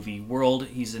B-movie world.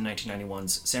 He's in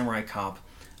 1991's Samurai Cop,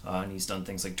 and he's done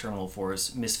things like Terminal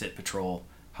Force, Misfit Patrol,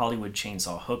 Hollywood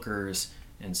Chainsaw Hookers,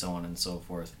 and so on and so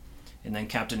forth. And then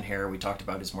Captain Hare, we talked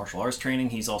about his martial arts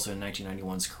training. He's also in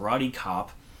 1991's Karate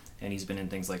Cop, and he's been in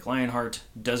things like Lionheart,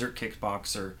 Desert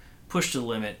Kickboxer, Push to the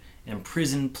Limit, and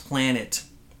Prison Planet.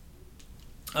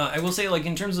 I will say, like,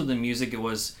 in terms of the music, it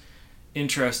was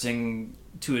interesting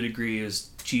to a degree. It was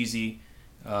cheesy.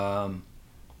 And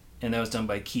that was done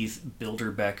by Keith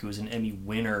Bilderbeck, who was an Emmy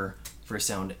winner for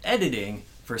sound editing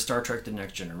for Star Trek The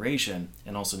Next Generation,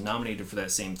 and also nominated for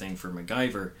that same thing for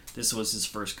MacGyver. This was his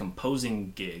first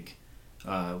composing gig,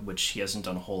 which he hasn't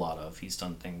done a whole lot of. He's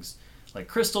done things like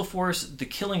Crystal Force, The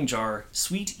Killing Jar,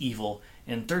 Sweet Evil,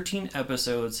 and 13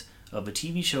 episodes of a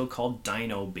TV show called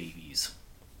Dino Babies.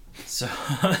 So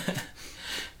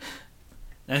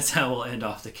that's how we'll end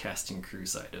off the cast and crew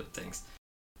side of things.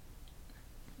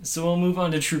 So we'll move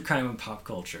on to true crime and pop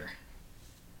culture.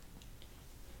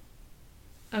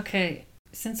 Okay,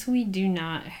 since we do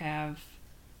not have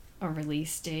a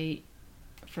release date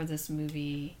for this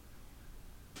movie,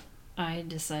 I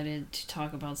decided to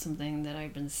talk about something that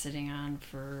I've been sitting on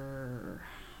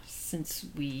since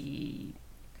we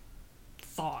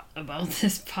thought about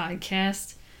this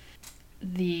podcast.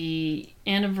 The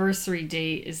anniversary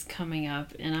date is coming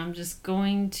up, and I'm just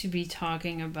going to be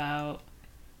talking about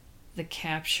the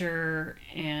capture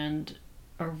and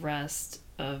arrest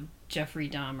of Jeffrey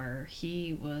Dahmer.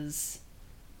 He was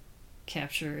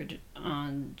captured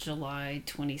on July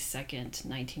 22nd,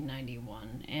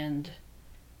 1991, and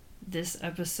this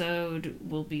episode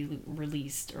will be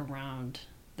released around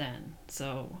then.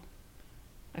 So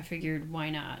I figured, why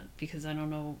not? Because I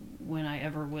don't know when I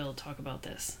ever will talk about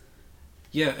this.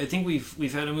 Yeah, I think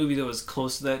we've had a movie that was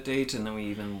close to that date, and then we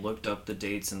even looked up the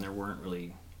dates, and there weren't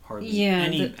really hardly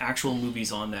any actual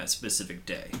movies on that specific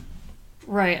day.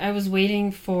 Right, I was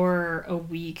waiting for a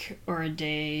week or a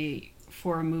day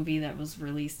for a movie that was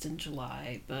released in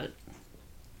July, but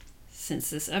since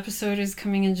this episode is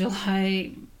coming in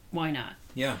July, why not?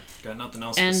 Yeah, got nothing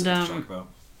else specific to talk about.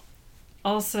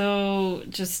 Also,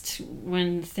 just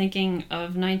when thinking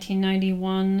of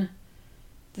 1991,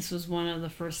 this was one of the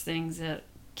first things that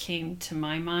came to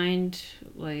my mind,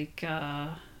 like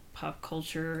pop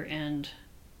culture and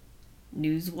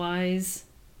news-wise.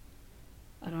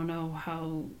 I don't know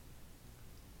how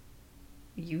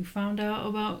you found out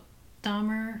about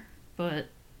Dahmer, but...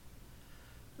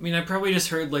 I mean, I probably just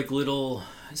heard like little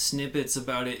snippets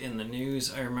about it in the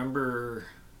news. I remember...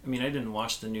 I mean, I didn't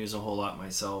watch the news a whole lot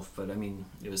myself, but I mean,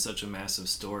 it was such a massive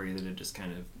story that it just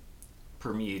kind of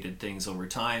permeated things over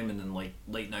time, and then like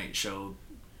late night show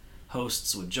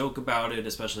hosts would joke about it,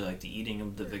 especially like the eating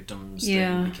of the victims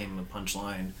thing became a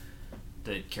punchline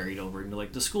that carried over into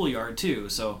like the schoolyard too.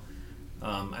 So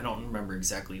I don't remember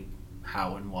exactly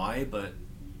how and why, but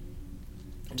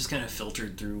it just kind of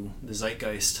filtered through the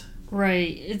zeitgeist.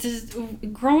 Right. It's just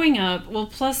growing up. Well,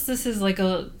 plus this is like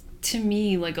to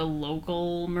me like a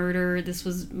local murder. This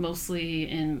was mostly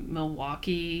in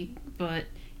Milwaukee, but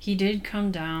he did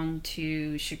come down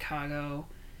to Chicago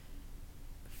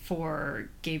for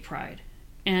Gay Pride.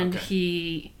 And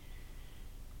he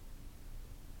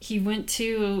went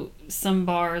to some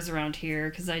bars around here,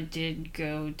 because I did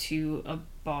go to a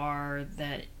bar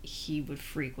that he would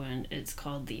frequent. It's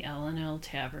called the L&L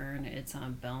Tavern. It's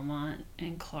on Belmont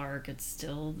and Clark. It's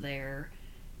still there.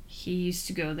 He used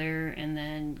to go there, and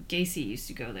then Gacy used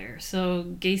to go there. So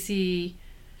Gacy...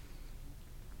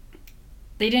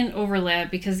 They didn't overlap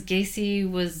because Gacy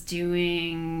was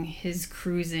doing his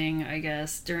cruising, I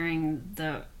guess, during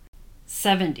the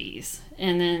 70s.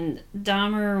 And then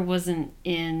Dahmer wasn't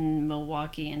in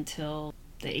Milwaukee until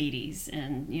the 80s.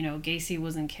 And, you know, Gacy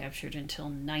wasn't captured until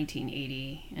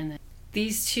 1980. And then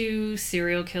these two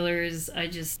serial killers, I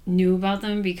just knew about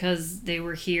them because they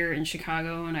were here in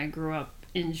Chicago, and I grew up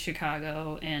in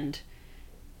Chicago. And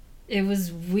it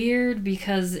was weird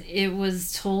because it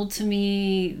was told to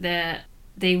me that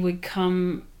they would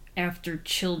come after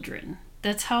children.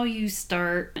 That's how you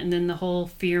start. And then the whole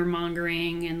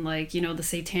fear-mongering and, like, you know, the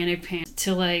satanic panic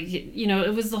to, like, you know,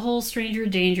 it was the whole stranger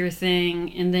danger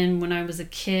thing. And then when I was a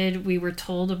kid, we were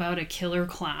told about a killer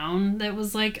clown that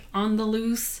was, like, on the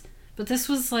loose. But this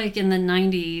was, like, in the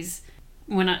 90s.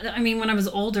 When I was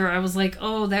older, I was like,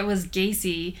 oh, that was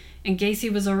Gacy. And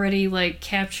Gacy was already, like,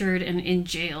 captured and in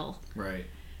jail. Right.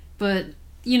 But...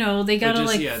 You know, they gotta,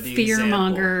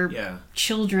 fear-monger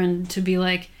children to be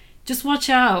like, just watch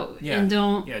out and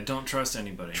don't trust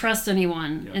anybody. Trust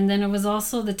anyone. Yep. And then it was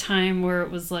also the time where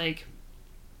it was like,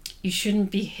 you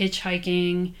shouldn't be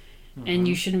hitchhiking and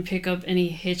you shouldn't pick up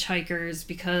any hitchhikers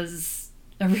because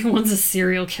everyone's a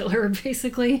serial killer,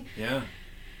 basically. Yeah.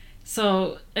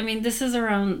 So, I mean, this is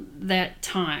around that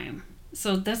time.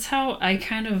 So that's how I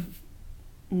kind of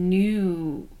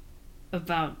knew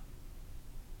about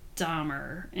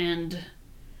Dahmer.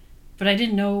 But I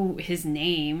didn't know his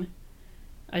name.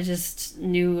 I just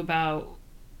knew about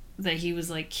that he was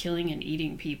like killing and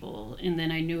eating people, and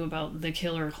then I knew about the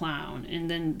killer clown, and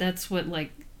then that's what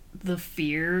like the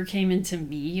fear came into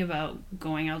me about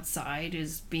going outside,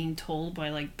 is being told by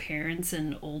like parents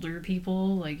and older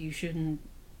people like you shouldn't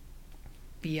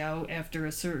be out after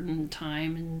a certain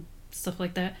time and stuff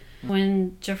like that.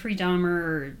 When Jeffrey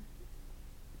Dahmer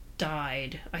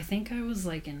died, I think I was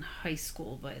like in high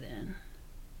school by then.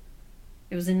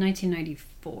 It was in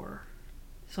 1994.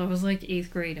 So I was like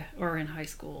 8th grade or in high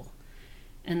school.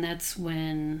 And that's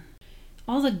when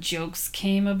all the jokes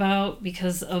came about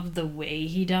because of the way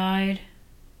he died.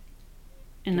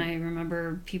 And I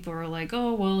remember people were like,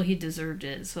 "Oh, well, he deserved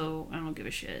it, so I don't give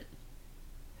a shit."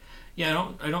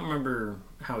 Yeah, I don't remember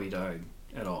how he died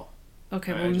at all.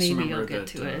 Okay, well, maybe I'll get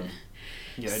to it.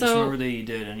 Yeah, I just remember that he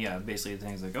did, and yeah, basically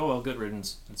things like, "Oh, well, good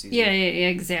riddance." That's easy. Yeah,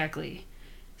 exactly.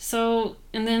 So,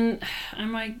 and then I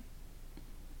might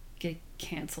get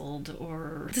canceled,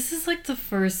 or this is like the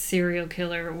first serial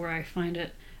killer where I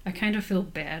kind of feel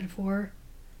bad for.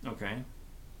 Okay.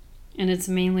 And it's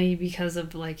mainly because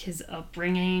of like his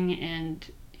upbringing, and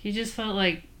he just felt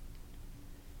like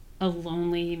a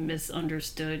lonely,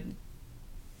 misunderstood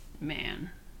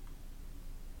man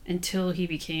until he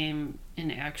became an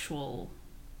actual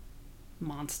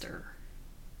monster.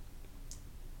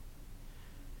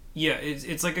 Yeah,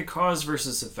 it's like a cause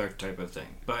versus effect type of thing.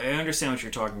 But I understand what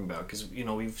you're talking about, because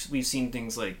we've seen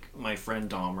things like My Friend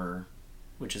Dahmer,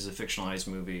 which is a fictionalized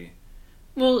movie.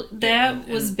 Well, that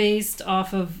was based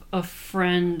off of a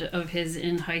friend of his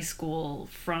in high school.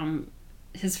 From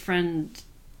his friend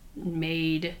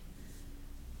made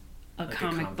a like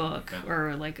comic book, yeah.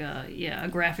 Or like a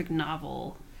graphic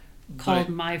novel called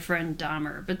My Friend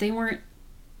Dahmer, but they weren't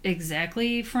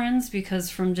exactly friends, because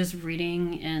from just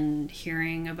reading and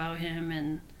hearing about him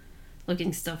and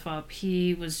looking stuff up,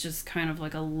 he was just kind of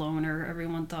like a loner.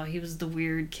 Everyone thought he was the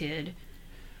weird kid.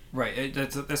 Right,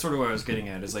 that's sort of what I was getting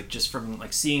at, is like just from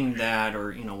like seeing that,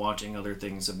 or watching other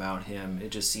things about him,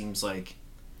 it just seems like,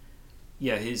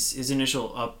 yeah, his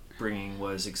initial upbringing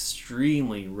was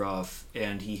extremely rough,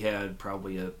 and he had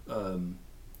probably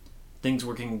things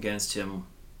working against him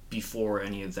before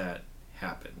any of that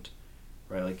happened.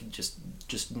 Right, like he just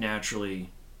naturally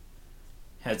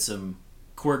had some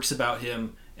quirks about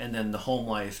him, and then the home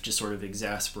life just sort of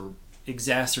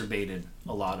exacerbated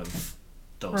a lot of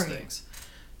those things.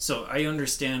 So I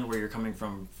understand where you're coming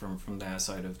from that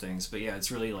side of things, but yeah,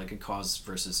 it's really like a cause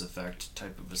versus effect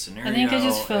type of a scenario. I think I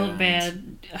just felt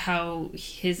bad how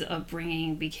his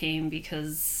upbringing became,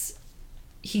 because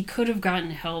he could have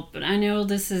gotten help, but I know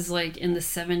this is like in the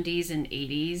 70s and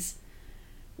 80s.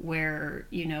 Where,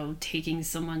 taking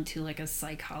someone to like a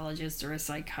psychologist or a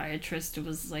psychiatrist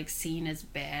was like seen as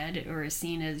bad, or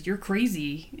seen as you're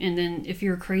crazy. And then if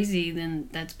you're crazy, then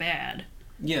that's bad.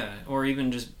 Yeah, or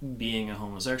even just being a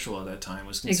homosexual at that time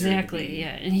was considered exactly, to be... yeah.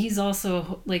 And he's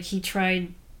also like, he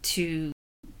tried to,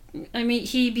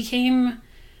 he became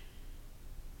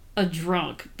a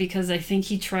drunk because I think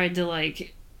he tried to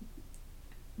like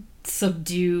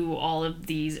subdue all of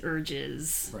these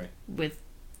urges with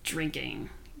drinking.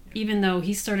 Even though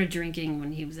he started drinking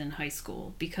when he was in high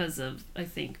school because of, I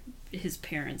think, his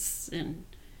parents and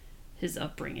his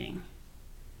upbringing.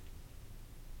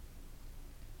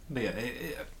 But yeah,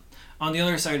 on the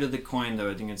other side of the coin, though,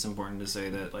 I think it's important to say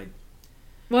that, like,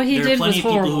 what he there are did was plenty of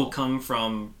horrible. people who come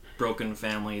from broken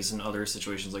families and other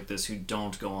situations like this who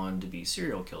don't go on to be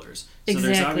serial killers. So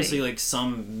there's obviously like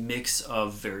some mix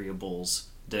of variables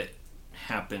that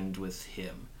happened with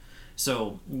him.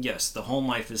 So, yes, the home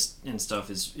life and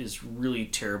stuff is really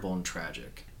terrible and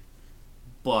tragic.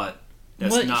 But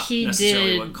that's not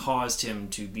necessarily what caused him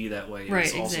to be that way. Right,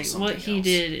 it's also exactly. What he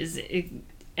did is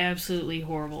absolutely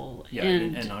horrible. Yeah,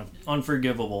 and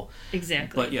unforgivable.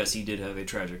 Exactly. But yes, he did have a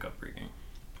tragic upbringing.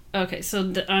 Okay,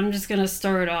 so I'm just going to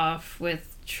start off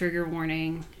with trigger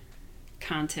warning,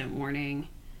 content warning.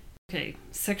 Okay,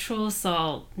 sexual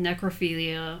assault,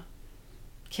 necrophilia,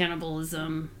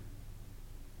 cannibalism.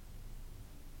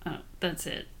 That's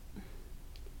it.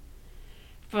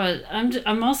 But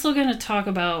I'm also going to talk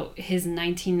about his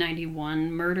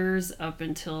 1991 murders up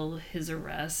until his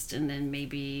arrest, and then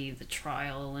maybe the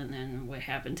trial, and then what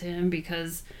happened to him,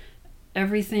 because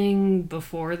everything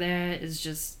before that is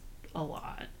just a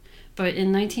lot. But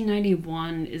in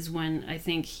 1991 is when I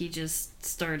think he just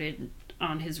started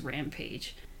on his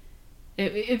rampage.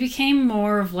 It became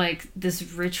more of like this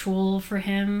ritual for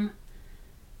him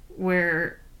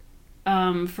where,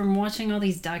 from watching all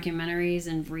these documentaries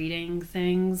and reading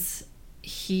things,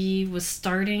 he was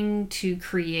starting to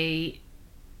create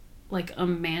like a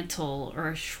mantle or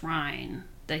a shrine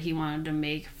that he wanted to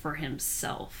make for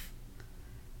himself.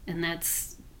 And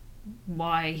that's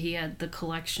why he had the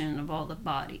collection of all the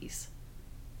bodies.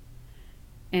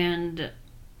 And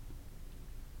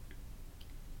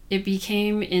it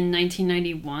became in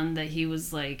 1991 that he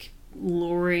was like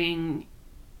luring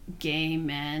gay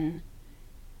men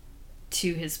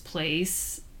to his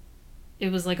place.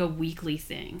 It was like a weekly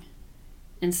thing.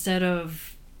 Instead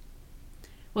of,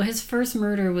 well, his first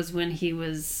murder was when he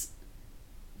was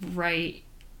right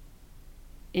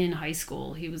in high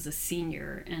school. He was a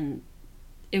senior, and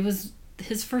it was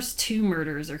his first two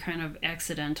murders are kind of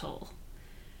accidental.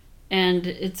 And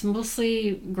it's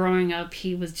mostly growing up,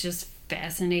 he was just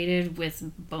fascinated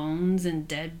with bones and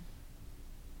dead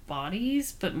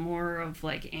bodies, but more of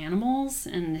like animals.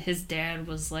 And his dad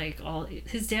was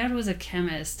his dad was a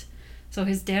chemist. So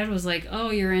his dad was like, oh,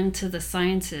 you're into the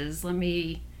sciences. Let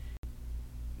me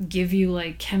give you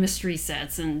like chemistry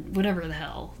sets and whatever the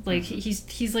hell. Like,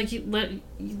 he's like,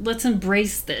 let's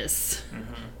embrace this.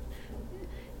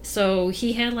 So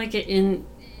he had like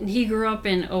he grew up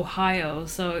in Ohio,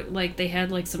 so like they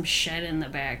had like some shed in the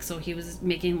back, so he was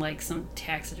making like some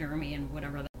taxidermy and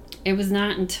whatever. It was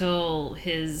not until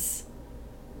he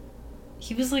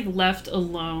was like left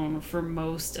alone for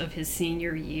most of his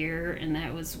senior year, and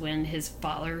that was when his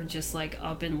father just like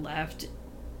up and left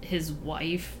his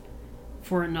wife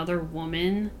for another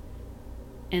woman.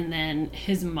 And then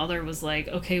his mother was like,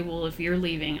 okay, well, if you're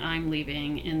leaving, I'm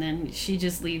leaving. And then she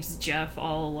just leaves Jeff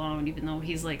all alone, even though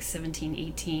he's like 17,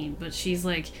 18. But she's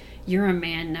like, you're a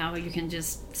man now, you can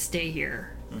just stay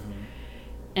here.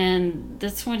 And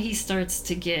that's when he starts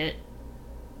to get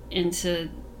into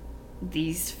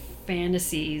these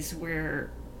fantasies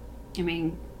where, I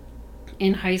mean,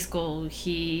 in high school,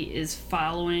 he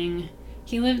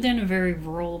lived in a very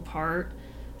rural part.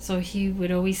 So he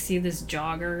would always see this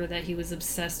jogger that he was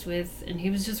obsessed with, and he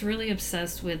was just really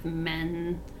obsessed with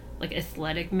men, like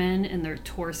athletic men, and their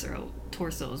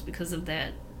torsos because of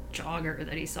that jogger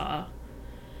that he saw.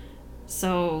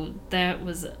 So that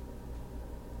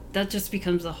just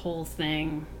becomes a whole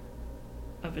thing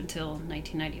up until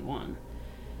 1991.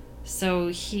 So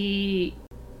he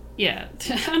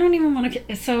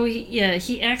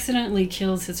accidentally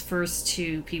kills his first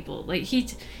two people. Like,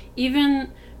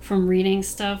 even from reading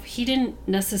stuff, he didn't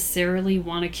necessarily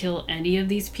want to kill any of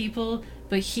these people,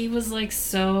 but he was like,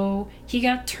 he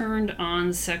got turned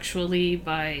on sexually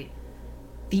by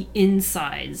the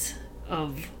insides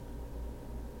of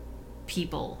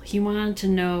people. He wanted to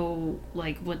know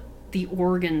like what the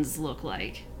organs look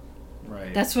like.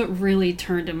 Right. That's what really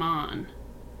turned him on.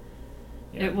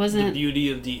 Yeah, it wasn't the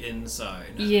beauty of the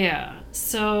inside. Yeah.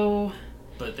 So,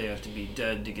 but they have to be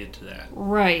dead to get to that.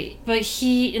 Right. But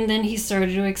then he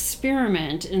started to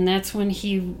experiment, and that's when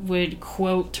he would,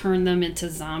 quote, turn them into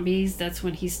zombies. That's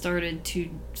when he started to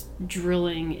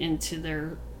drilling into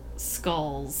their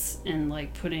skulls and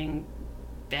like putting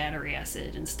battery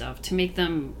acid and stuff to make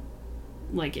them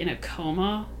like in a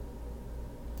coma.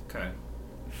 Okay.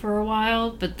 For a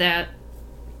while, but that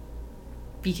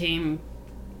became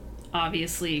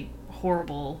obviously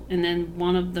horrible. And then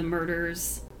one of the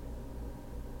murders,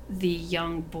 the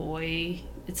young boy,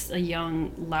 it's a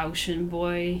young Laotian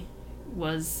boy,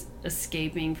 was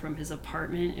escaping from his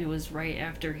apartment. It was right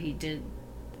after he did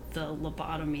the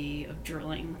lobotomy of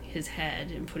drilling his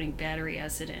head and putting battery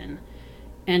acid in.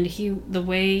 And the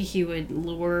way he would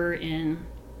lure in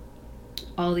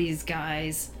all these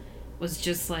guys was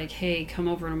just like, hey, come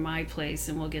over to my place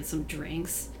and we'll get some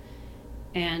drinks.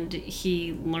 And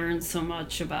he learned so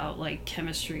much about like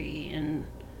chemistry and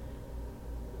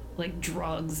like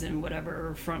drugs and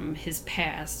whatever from his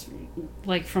past,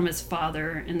 like from his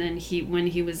father. And then when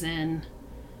he was in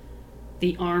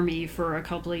the army for a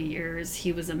couple of years,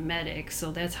 he was a medic,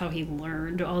 so that's how he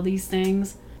learned all these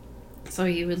things. So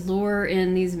he would lure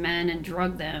in these men and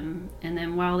drug them, and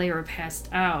then while they were passed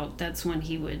out, that's when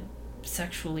he would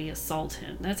sexually assault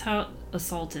him. That's how it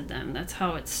assaulted them. That's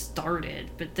how it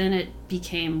started. But then it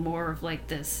became more of like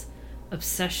this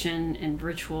obsession and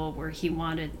ritual where he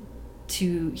wanted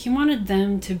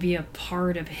them to be a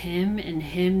part of him and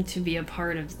him to be a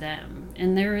part of them.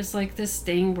 And there was like this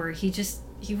thing where he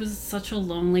was such a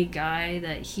lonely guy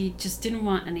that he just didn't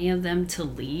want any of them to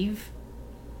leave.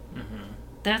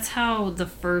 that's how the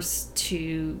first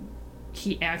two,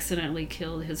 he accidentally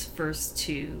killed his first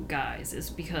two guys, is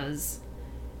because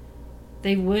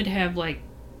they would have like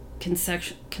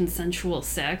consensual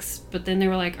sex, but then they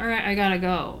were like, all right, I gotta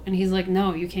go. And he's like,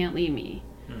 no, you can't leave me.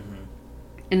 Mm-hmm.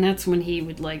 And that's when he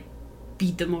would like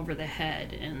beat them over the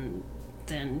head, and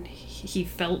then he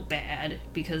felt bad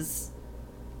because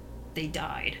they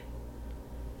died.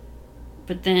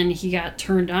 But then he got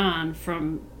turned on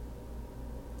from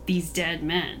these dead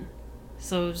men.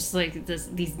 So it was like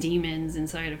these demons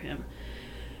inside of him.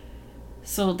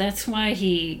 So that's why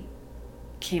he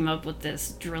came up with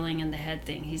this drilling in the head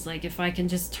thing. He's like, if I can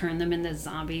just turn them into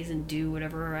zombies and do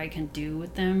whatever I can do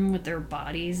with them, with their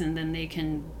bodies, and then they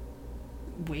can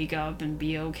wake up and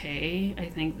be okay. I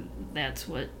think that's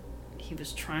what he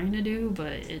was trying to do,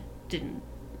 but it didn't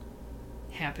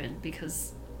happen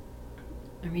because,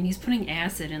 I mean, he's putting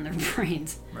acid in their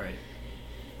brains. Right.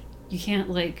 You can't,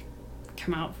 like,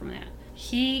 come out from that.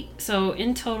 So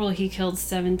in total, he killed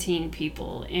 17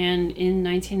 people, and in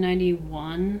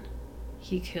 1991,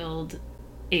 he killed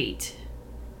 8.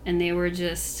 And they were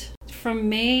just, from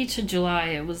May to July,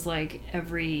 it was like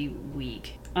every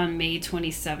week. On May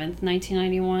 27th,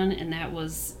 1991, and it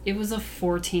was a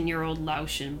 14-year-old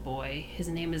Laotian boy. His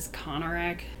name is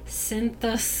Konorak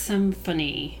Syntha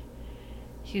Symphony.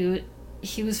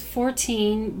 He was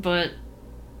 14, but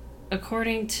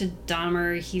according to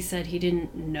Dahmer, he said he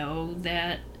didn't know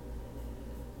that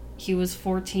he was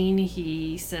 14.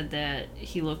 He said that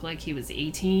he looked like he was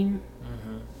 18.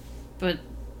 Mm-hmm. But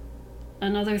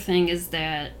another thing is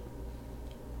that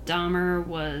Dahmer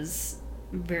was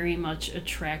very much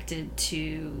attracted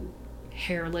to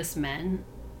hairless men.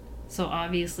 So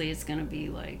obviously it's going to be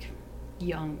like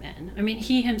young men. I mean,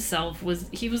 he himself was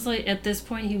like, at this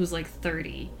point he was like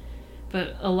 30.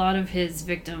 But a lot of his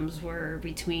victims were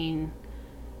between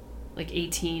like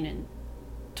 18 and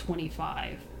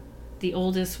 25. The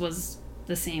oldest was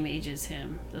the same age as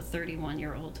him, the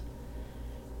 31-year-old.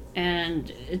 And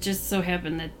it just so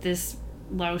happened that this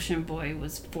Laotian boy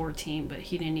was 14, but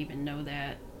he didn't even know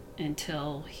that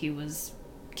until he was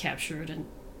captured and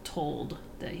told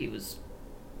that he was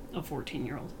a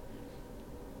 14-year-old.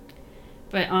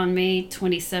 But on May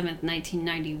 27th,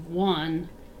 1991,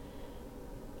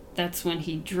 that's when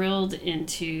he drilled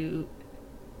into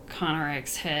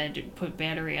Konorak's head, put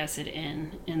battery acid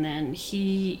in, and then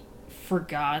he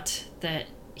forgot that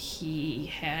he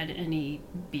had any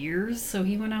beers, so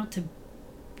he went out to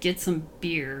get some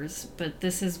beers. But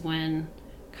this is when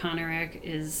Konorak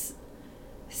is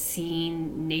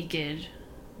seen naked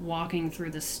walking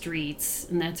through the streets,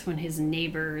 and that's when his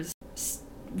neighbors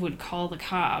would call the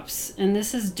cops. And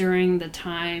this is during the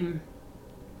time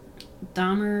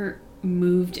Dahmer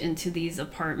moved into these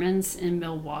apartments in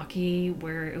Milwaukee,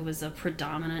 where it was a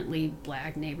predominantly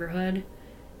black neighborhood.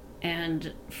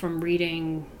 And from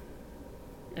reading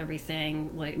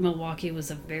everything, like, Milwaukee was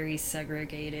a very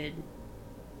segregated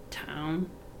town.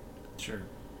 Sure.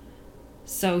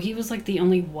 So he was like the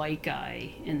only white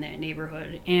guy in that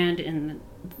neighborhood and in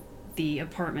the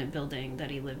apartment building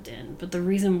that he lived in. But the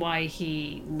reason why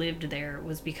he lived there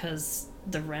was because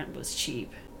the rent was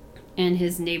cheap. And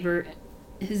his neighbors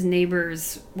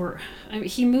were... I mean,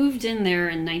 he moved in there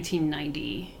in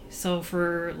 1990, so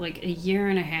for like a year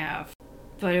and a half.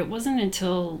 But it wasn't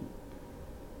until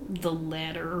the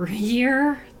latter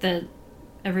year that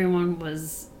everyone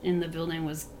was in the building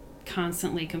was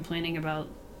constantly complaining about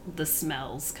the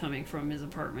smells coming from his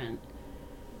apartment.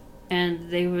 And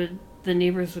the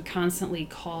neighbors would constantly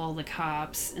call the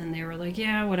cops, and they were like,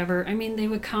 yeah, whatever. I mean, they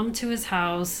would come to his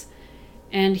house,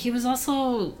 and he was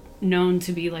also known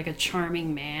to be like a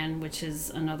charming man, which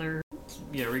is another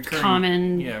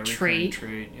common trait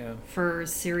for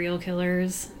serial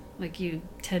killers. Like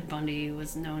Ted Bundy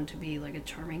was known to be like a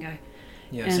charming guy.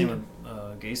 Yeah, and same with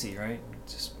Gacy, right?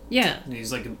 Just, yeah,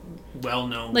 he's like a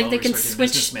well-known, like they can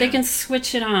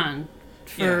switch it on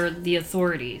for the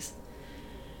authorities.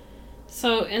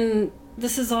 So, and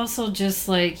this is also just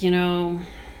like, you know,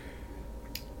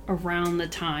 around the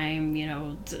time, you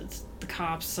know, the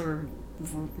cops are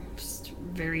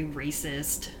very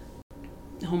racist,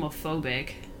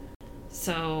 homophobic.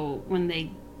 So when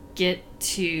they get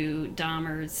to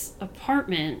Dahmer's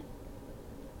apartment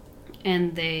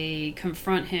and they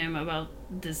confront him about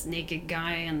this naked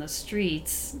guy in the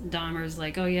streets, Dahmer's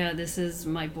like, oh yeah, this is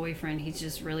my boyfriend, he's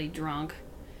just really drunk.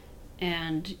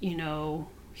 And, you know,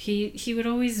 he would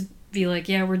always be like,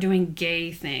 yeah, we're doing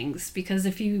gay things, because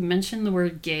if you mention the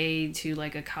word gay to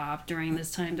like a cop during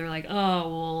this time, they're like, oh,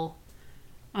 well,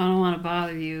 I don't want to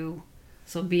bother you,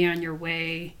 so be on your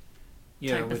way.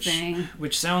 Yeah, type of thing.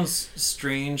 Which sounds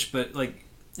strange, but like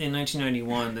in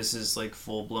 1991, this is like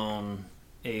full-blown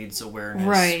AIDS awareness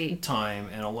Right. time,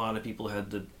 and a lot of people had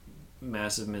the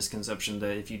massive misconception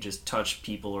that if you just touch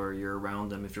people or you're around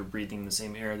them, if you're breathing the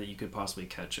same air, that you could possibly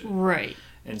catch it. Right.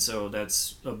 And so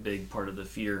that's a big part of the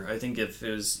fear. I think if it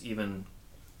was even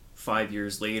 5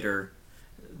 years later,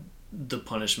 the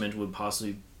punishment would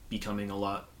possibly be coming a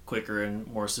lot quicker and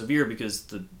more severe, because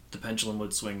the pendulum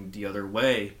would swing the other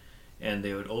way and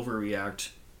they would overreact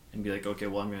and be like, okay,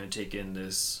 well, I'm going to take in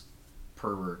this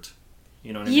pervert.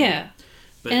 You know what I mean? Yeah.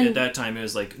 But And at that time, it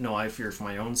was like, no, I fear for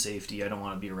my own safety. I don't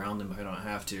want to be around them if I don't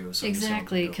have to. So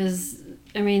exactly, because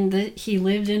I mean, he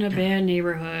lived in a bad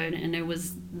neighborhood, and it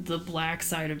was the black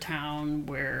side of town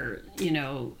where, you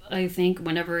know, I think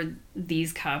whenever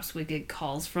these cops would get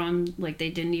calls from, like,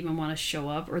 they didn't even want to show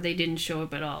up, or they didn't show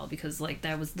up at all, because, like,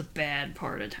 that was the bad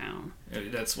part of town.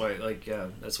 That's why, like, yeah,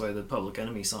 that's why the Public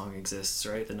Enemy song exists,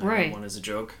 right? The 911 Right. is a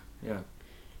joke. Yeah.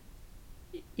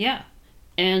 Yeah.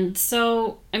 And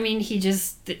so, I mean,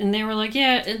 and they were like,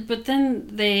 yeah, but then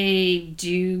they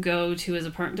do go to his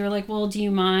apartment. They're like, well, do you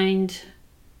mind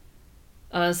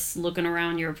us looking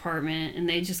around your apartment? And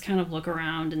they just kind of look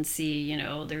around and see, you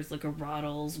know, there's like a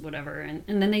Rottles, whatever. And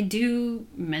then they do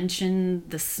mention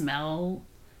the smell,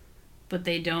 but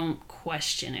they don't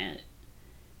question it.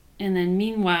 And then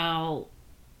meanwhile,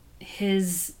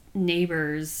 his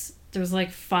neighbors, there's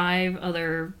like 5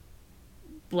 other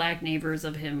black neighbors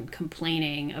of him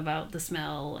complaining about the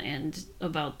smell and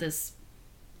about this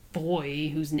boy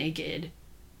who's naked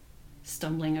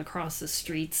stumbling across the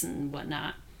streets and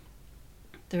whatnot.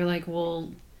 They're like,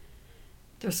 well,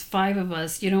 there's 5 of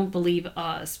us. You don't believe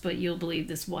us, but you'll believe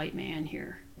this white man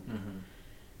here. Mm-hmm.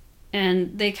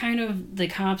 And the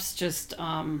cops just,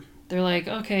 they're like,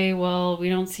 okay, well, we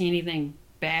don't see anything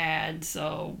bad,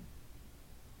 so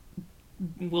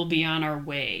we'll be on our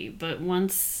way. But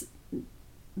once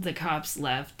the cops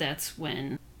left, that's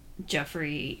when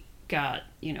Jeffrey got,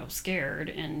 you know, scared,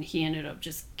 and he ended up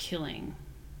just killing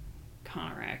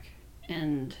Konarak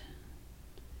and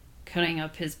cutting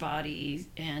up his body,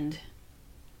 and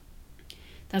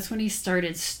that's when he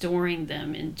started storing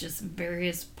them in just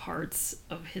various parts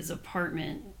of his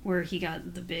apartment, where he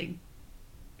got the big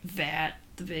vat,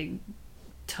 the big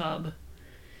tub,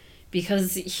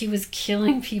 because he was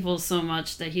killing people so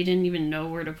much that he didn't even know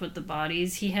where to put the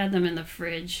bodies. He had them in the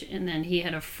fridge, and then he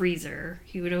had a freezer.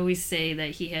 He would always say that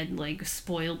he had, like,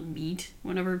 spoiled meat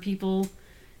whenever people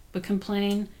would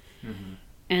complain. Mm-hmm.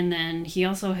 And then he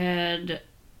also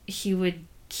he would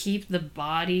keep the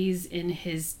bodies in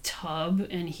his tub,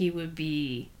 and he would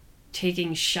be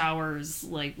taking showers,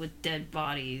 like, with dead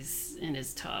bodies in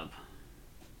his tub.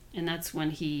 And that's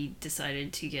when he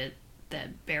decided to get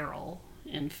that barrel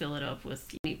and fill it up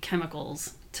with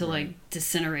chemicals to, Right. like,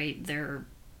 disintegrate their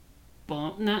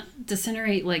bone, not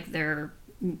disintegrate, like, their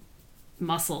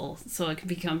muscle, so it could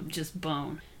become just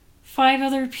bone. 5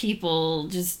 other people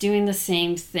just doing the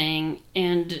same thing,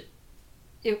 and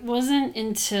it wasn't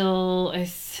until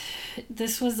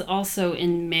this was also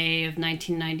in May of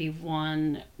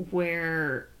 1991,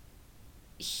 where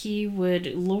he would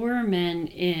lure men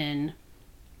in,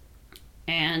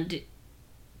 and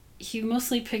he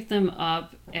mostly picked them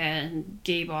up at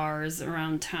gay bars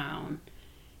around town,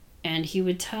 and he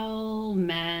would tell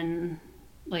men,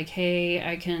 like, hey,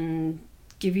 I can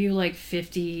give you like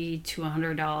 $50 to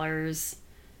 $100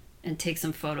 and take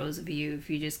some photos of you if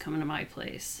you just come into my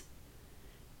place.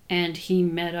 And he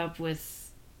met up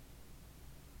with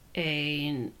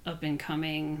an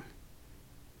up-and-coming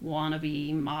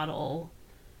wannabe model,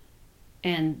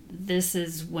 and this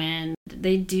is when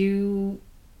they do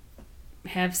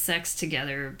have sex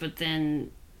together, but then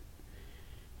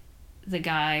the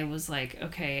guy was like,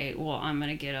 okay, well, I'm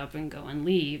gonna get up and go and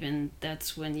leave. And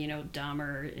that's when, you know,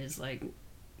 Dahmer is like,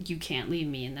 you can't leave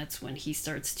me. And that's when he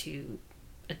starts to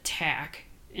attack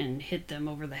and hit them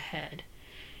over the head.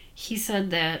 He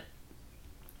said that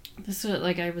this was,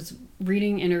 like, I was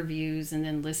reading interviews and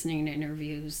then listening to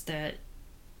interviews, that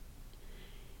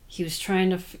he was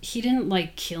trying to he didn't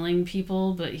like killing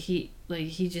people, but he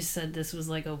just said this was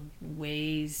like a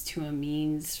ways to a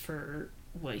means for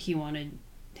what he wanted,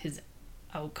 his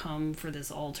outcome for this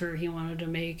altar he wanted to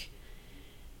make.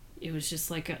 It was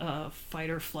just like a fight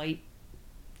or flight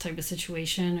type of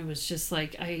situation. It was just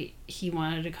like he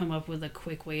wanted to come up with a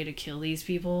quick way to kill these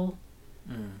people.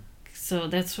 So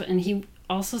that's what, and he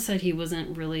also said he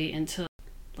wasn't really into,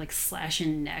 like,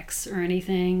 slashing necks or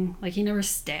anything. Like, he never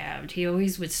stabbed. He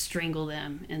always would strangle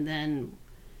them, and then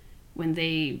when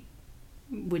they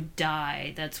would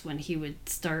die, that's when he would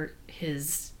start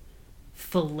his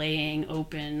filleting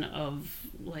open of,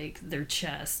 like, their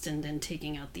chest and then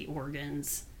taking out the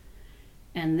organs.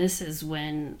 And this is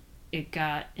when it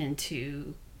got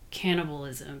into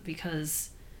cannibalism,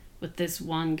 because with this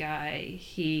one guy,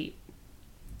 he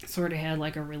sort of had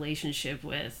like a relationship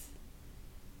with,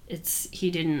 he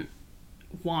didn't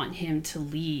want him to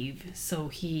leave, so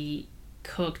he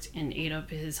cooked and ate up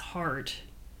his heart.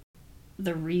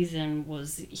 The reason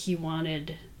was he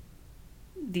wanted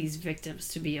these victims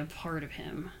to be a part of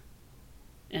him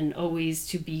and always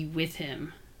to be with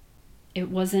him. It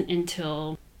wasn't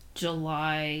until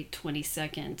July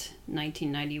 22nd,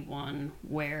 1991,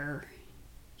 where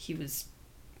he was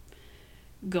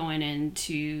going in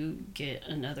to get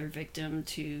another victim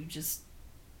to just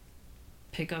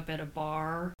pick up at a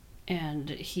bar, and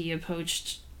he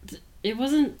approached. It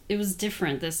was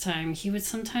different this time. He would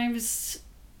sometimes,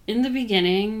 in the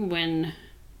beginning, when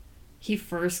he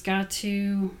first got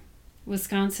to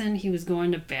Wisconsin, he was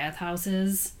going to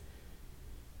bathhouses,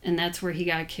 and that's where he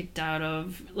got kicked out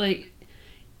of. Like,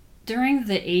 during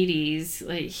the 80s,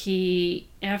 like,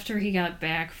 after he got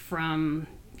back from,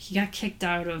 he got kicked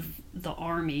out of the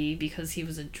army because he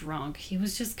was a drunk. He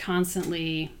was just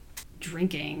constantly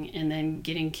drinking and then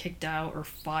getting kicked out or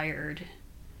fired,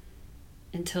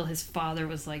 until his father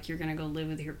was like, you're gonna go live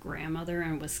with your grandmother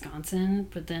in Wisconsin.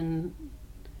 But then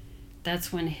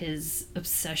that's when his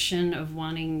obsession of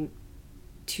wanting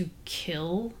to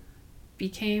kill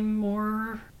became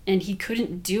more, and he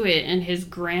couldn't do it in his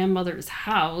grandmother's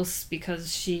house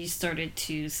because she started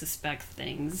to suspect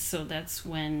things. So that's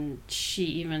when she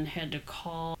even had to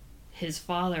call his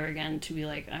father again to be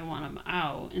like, I want him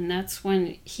out. And that's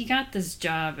when he got this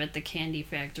job at the candy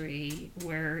factory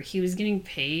where he was getting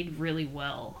paid really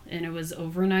well, and it was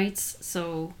overnights.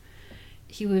 So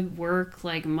he would work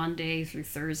like Monday through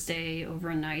Thursday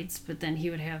overnights, but then he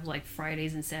would have like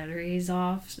Fridays and Saturdays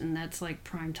off, and that's like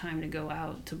prime time to go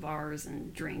out to bars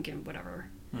and drink and whatever.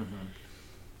 Mm-hmm.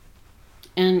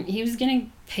 And he was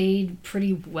getting paid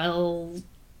pretty well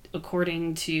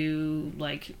according to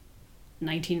like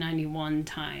 1991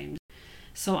 times.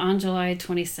 So on July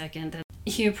 22nd,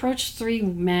 he approached 3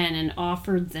 men and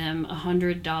offered them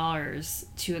 $100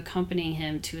 to accompany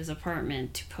him to his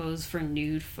apartment to pose for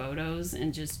nude photos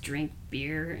and just drink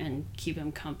beer and keep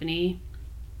him company.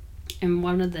 And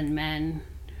one of the men,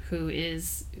 who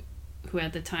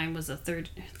at the time was a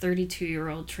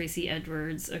 32-year-old Tracy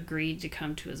Edwards, agreed to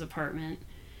come to his apartment.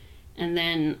 And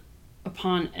then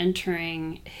upon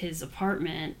entering his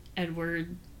apartment,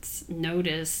 Edwards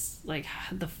noticed like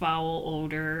the foul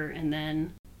odor, and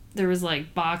then there was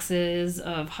like boxes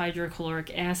of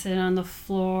hydrochloric acid on the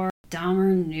floor.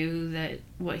 Dahmer knew that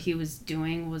what he was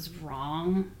doing was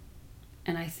wrong,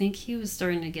 and I think he was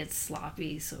starting to get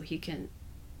sloppy so he can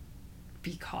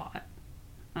be caught.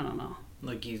 I don't know.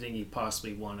 Like, you think he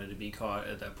possibly wanted to be caught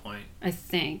at that point? I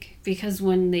think, because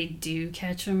when they do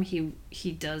catch him,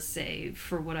 he does say,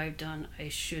 for what I've done, I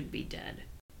should be dead.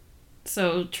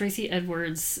 So Tracy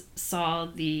Edwards saw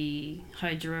the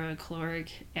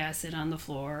hydrochloric acid on the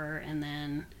floor, and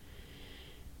then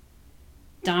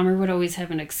Dahmer would always have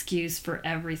an excuse for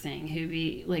everything. He'd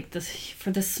be like,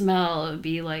 for the smell, it would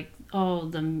be like, oh,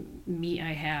 the meat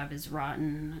I have is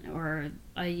rotten, or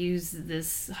I use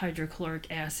this hydrochloric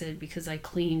acid because I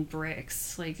clean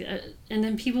bricks. And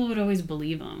then people would always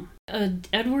believe him.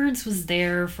 Edwards was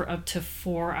there for up to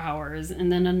 4 hours. And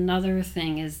then another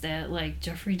thing is that like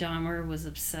Jeffrey Dahmer was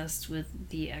obsessed with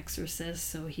The Exorcist,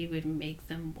 so he would make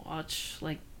them watch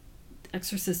like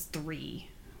Exorcist 3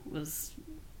 was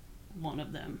one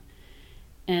of them.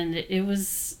 And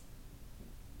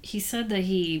he said that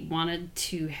he wanted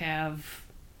to have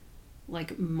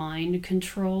like mind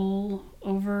control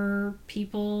over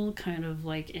people, kind of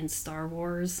like in Star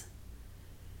Wars.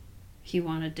 He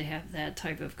wanted to have that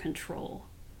type of control.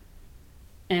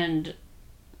 And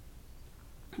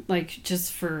like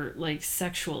just for like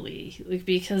sexually, like,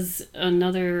 because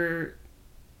another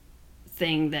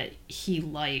thing that he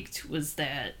liked was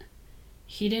that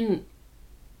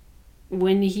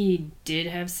when he did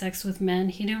have sex with men,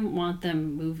 he didn't want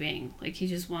them moving. Like, he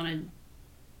just wanted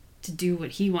to do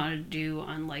what he wanted to do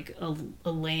on like a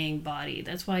laying body.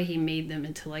 That's why he made them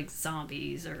into like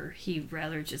zombies, or he'd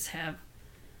rather just have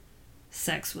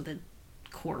sex with a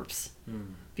corpse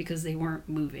because they weren't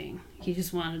moving. He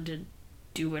just wanted to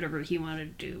do whatever he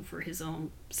wanted to do for his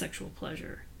own sexual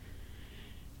pleasure.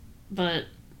 But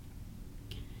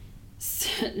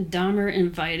Dahmer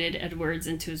invited Edwards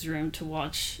into his room to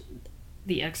watch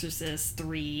The Exorcist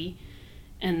 3,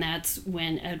 and that's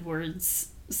when Edwards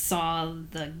saw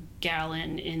the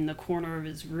gallon in the corner of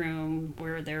his room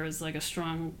where there was like a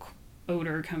strong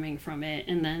odor coming from it.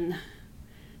 And then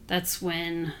that's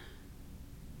when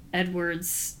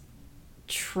Edwards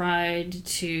tried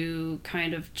to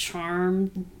kind of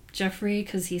charm Jeffrey,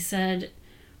 because he said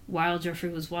while Jeffrey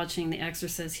was watching The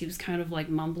Exorcist, he was kind of like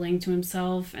mumbling to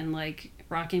himself and like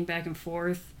rocking back and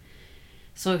forth.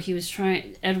 So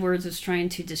Edwards was trying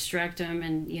to distract him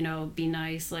and, you know, be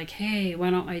nice, like, hey, why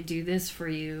don't I do this for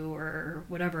you or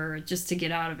whatever, just to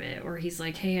get out of it. Or he's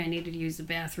like, hey, I need to use the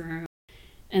bathroom.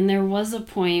 And there was a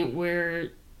point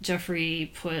where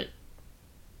Jeffrey put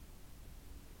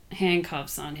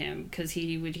handcuffs on him, because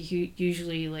he would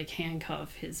usually like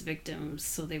handcuff his victims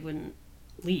so they wouldn't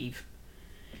leave.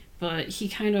 But he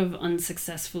kind of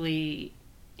unsuccessfully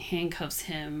handcuffs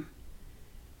him.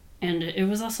 And it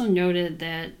was also noted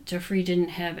that Jeffrey didn't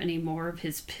have any more of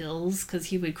his pills, because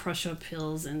he would crush up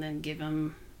pills and then give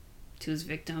them to his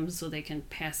victims so they can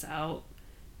pass out.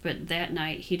 But that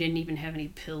night, he didn't even have any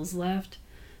pills left.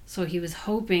 So he was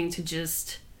hoping to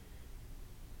just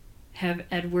have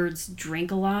Edwards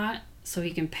drink a lot so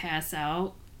he can pass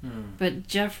out. But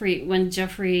when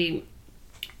Jeffrey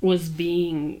was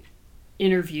being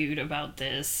interviewed about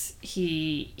this,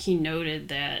 he noted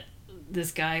that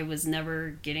this guy was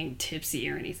never getting tipsy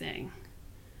or anything.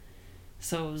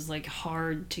 So it was like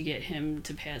hard to get him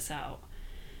to pass out.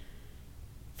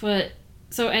 But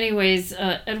so anyways,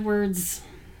 Edwards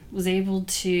was able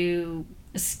to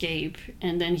escape,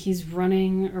 and then he's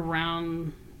running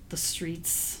around the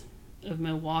streets of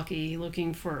Milwaukee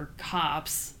looking for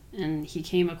cops, and he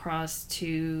came across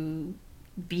 2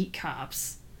 beat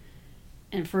cops.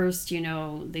 And first, you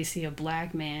know, they see a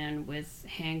black man with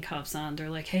handcuffs on. They're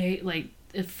like, hey, like,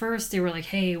 at first they were like,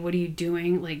 hey, what are you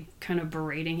doing? Like, kind of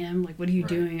berating him. Like, what are you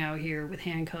doing out here with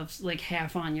handcuffs, like,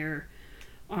 half on your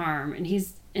arm? And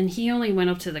he only went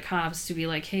up to the cops to be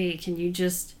like, hey, can you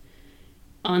just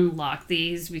unlock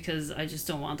these, because I just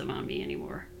don't want them on me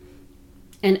anymore.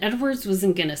 And Edwards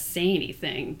wasn't going to say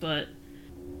anything, but,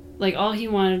 like, all he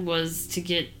wanted was to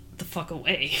get the fuck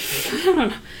away. I don't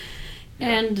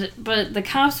know. But the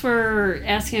cops were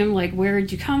asking him, like, where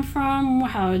did you come from?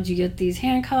 How did you get these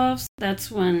handcuffs?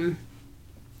 That's when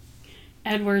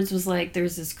Edwards was like,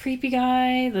 there's this creepy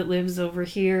guy that lives over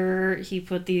here. He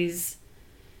put these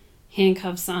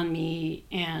handcuffs on me,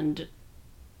 and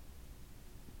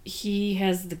he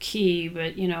has the key,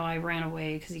 but, you know, I ran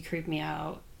away because he creeped me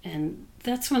out. And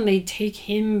that's when they take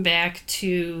him back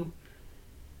to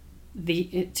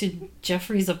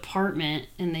Jeffrey's apartment,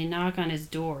 and they knock on his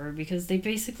door because they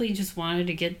basically just wanted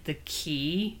to get the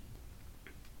key.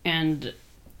 And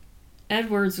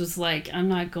Edwards was like, I'm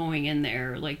not going in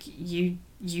there. Like, you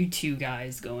 2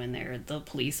 guys go in there. The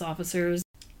police officers,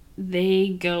 they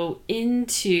go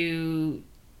into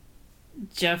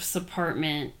Jeff's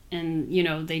apartment, and, you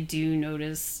know, they do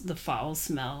notice the foul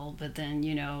smell, but then,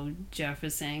 you know, Jeff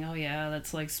is saying, oh yeah,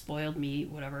 that's like spoiled meat,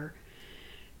 whatever.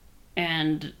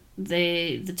 And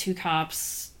the 2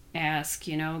 cops ask,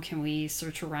 you know, can we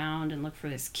search around and look for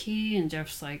this key? And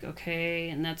Jeff's like, okay.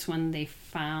 And that's when they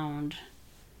found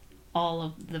all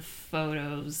of the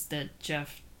photos that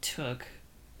Jeff took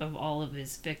of all of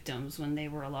his victims when they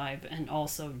were alive and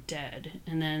also dead.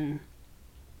 And then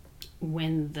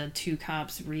when the 2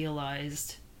 cops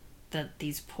realized that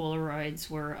these Polaroids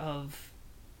were of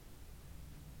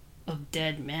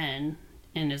dead men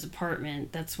in his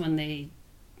apartment, that's when they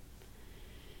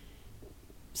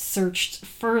searched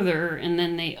further, and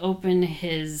then they open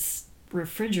his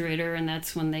refrigerator, and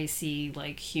that's when they see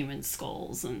like human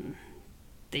skulls, and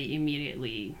they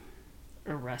immediately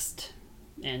arrest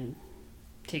and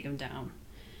take him down.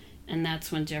 And that's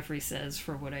when Jeffrey says,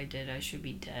 for what I did, I should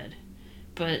be dead.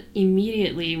 But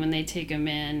immediately when they take him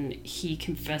in, he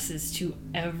confesses to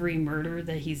every murder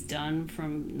that he's done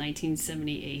from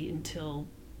 1978 until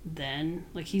then.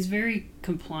 Like, he's very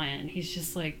compliant. He's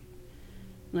just like,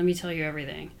 let me tell you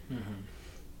everything. Mm-hmm.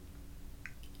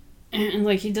 And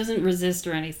like, he doesn't resist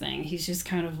or anything. He's just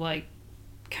kind of like,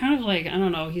 I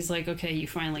don't know. He's like, okay, you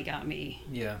finally got me.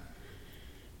 Yeah.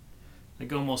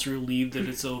 Like, almost relieved that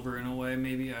it's over in a way,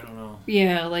 maybe? I don't know.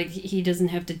 Yeah, like, he doesn't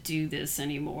have to do this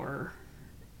anymore.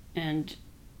 And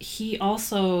he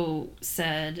also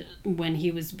said when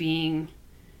he was being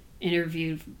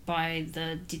interviewed by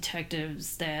the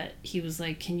detectives that he was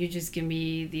like, can you just give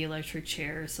me the electric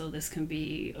chair so this can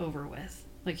be over with?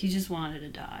 Like, he just wanted to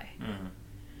die. Mm-hmm.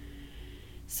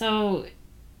 So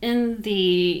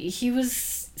he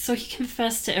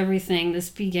confessed to everything. This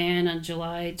began on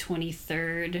July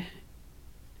 23rd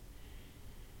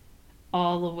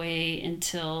all the way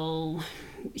until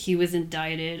he was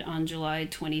indicted on July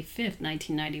 25th,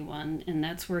 1991, and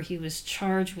that's where he was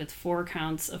charged with 4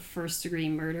 counts of first-degree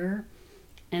murder.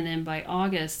 And then by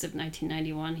August of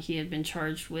 1991, he had been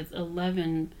charged with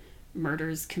 11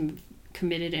 murders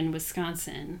committed in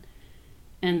Wisconsin.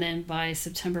 And then by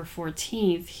September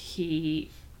 14th, he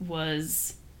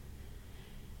was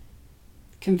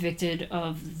convicted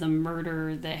of the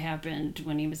murder that happened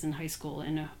when he was in high school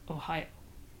in Ohio.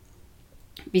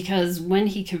 Because when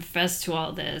he confessed to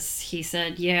all this, he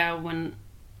said, yeah, when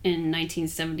in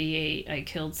 1978 I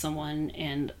killed someone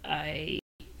and I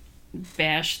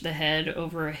bashed the head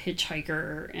over a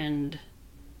hitchhiker and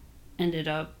ended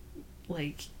up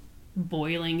like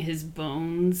boiling his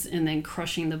bones and then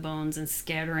crushing the bones and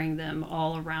scattering them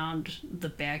all around the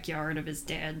backyard of his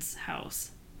dad's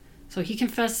house. So he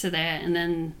confessed to that, and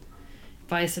then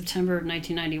by September of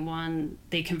 1991,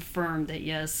 they confirmed that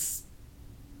yes,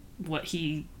 what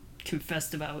he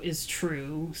confessed about is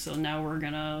true. So now we're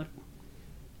gonna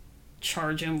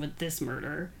charge him with this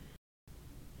murder.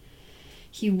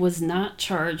 He was not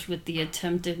charged with the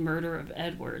attempted murder of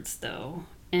Edwards, though,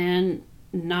 and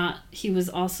he was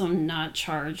also not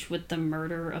charged with the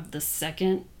murder of the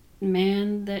second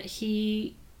man that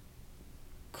he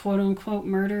quote unquote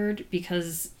murdered,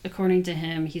 because according to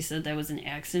him, he said that was an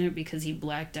accident because he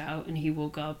blacked out and he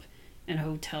woke up in a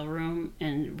hotel room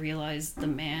and realized the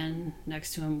man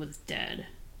next to him was dead.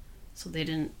 So they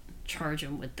didn't charge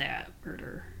him with that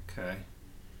murder. Okay.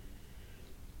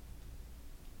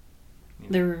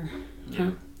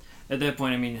 Huh? At that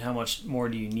point, I mean, how much more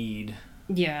do you need?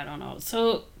 Yeah, I don't know.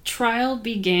 So trial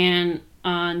began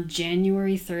on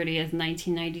January 30th,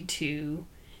 1992.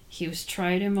 He was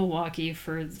tried in Milwaukee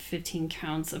for 15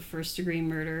 counts of first-degree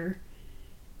murder,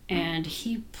 and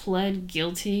he pled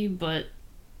guilty, but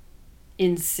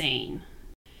insane.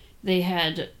 They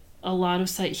had a lot of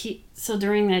so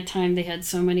during that time, they had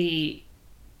so many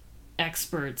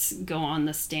experts go on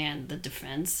the stand, the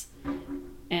defense,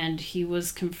 and he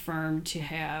was confirmed to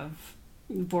have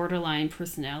borderline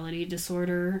personality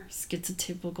disorder,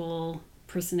 schizotypical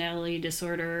personality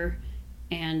disorder,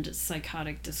 and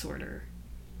psychotic disorder.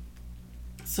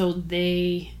 So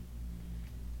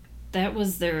that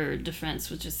was their defense,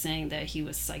 was just saying that he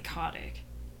was psychotic.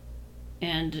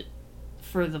 And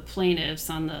for the plaintiffs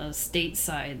on the state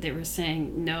side, they were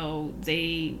saying no,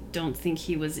 they don't think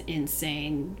he was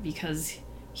insane because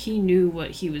he knew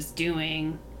what he was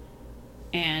doing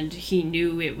and he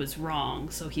knew it was wrong,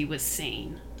 so he was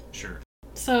sane. Sure.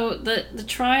 So the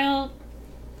trial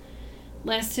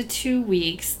lasted 2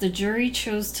 weeks. The jury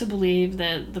chose to believe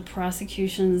that the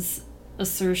prosecution's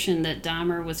assertion that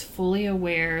Dahmer was fully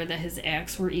aware that his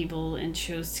acts were evil and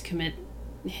chose to commit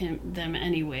them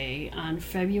anyway. On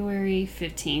February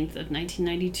 15th of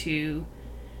 1992,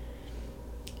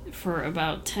 for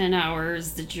about 10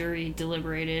 hours, the jury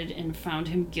deliberated and found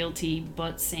him guilty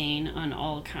but sane on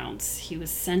all counts. He was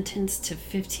sentenced to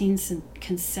 15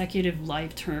 consecutive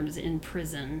life terms in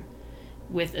prison,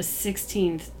 with a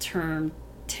 16th term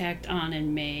tacked on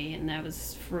in May, and that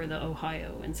was for the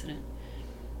Ohio incident.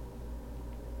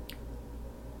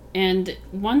 And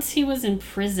once he was in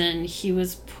prison, he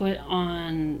was put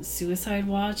on suicide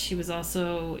watch. He was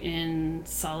also in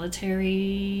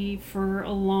solitary for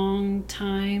a long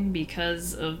time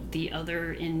because of the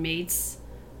other inmates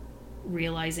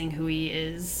realizing who he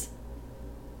is.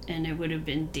 And it would have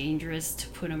been dangerous to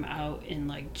put him out in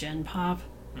like Gen Pop.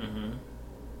 Mm-hmm.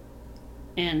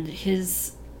 And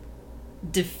his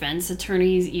defense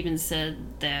attorneys even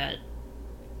said that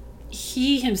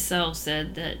he himself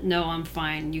said that, no, I'm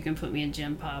fine, you can put me in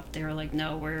Gen Pop. They were like,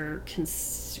 no, we're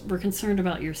concerned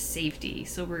about your safety,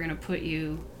 so we're going to put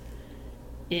you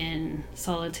in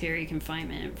solitary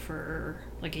confinement for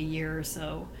like a year or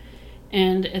so.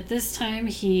 And at this time,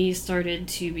 he started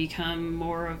to become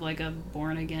more of like a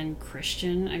born-again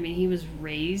Christian. I mean, he was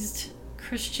raised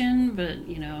Christian, but,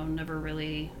 you know, never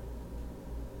really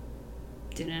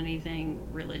did anything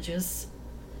religious.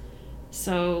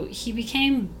 So he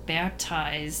became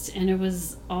baptized, and it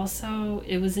was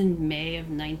in May of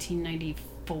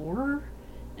 1994,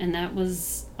 and that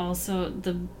was also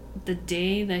the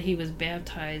day that he was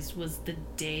baptized was the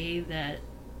day that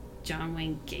John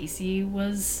Wayne Gacy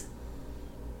was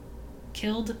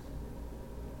killed.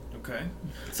 Okay.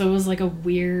 So it was like a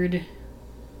weird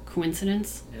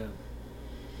coincidence. Yeah.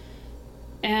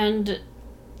 And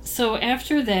so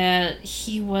after that,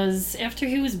 after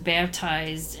he was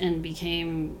baptized and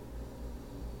became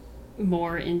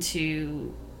more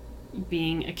into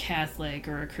being a Catholic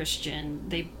or a Christian,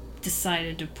 they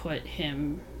decided to put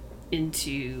him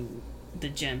into the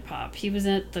Gen Pop. He was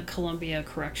at the Columbia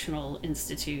Correctional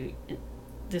Institute.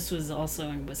 This was also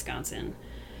in Wisconsin.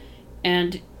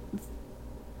 And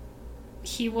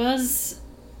he was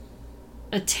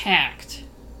attacked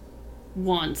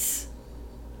once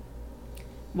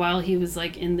while he was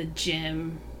like in the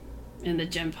gym in the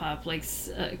gym pop. Like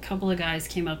a couple of guys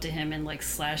came up to him and like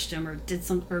slashed him or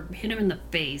or hit him in the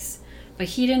face, but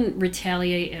he didn't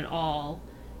retaliate at all.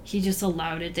 He just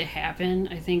allowed it to happen.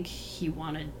 I think he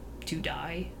wanted to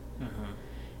die,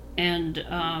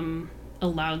 and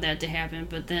allowed that to happen.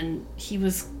 But then he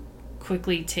was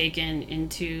quickly taken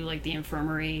into like the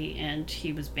infirmary, and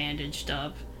he was bandaged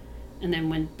up, and then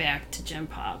went back to gym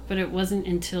pop. But it wasn't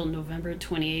until November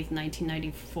 28th,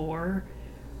 1994,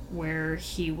 where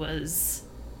he was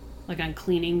like on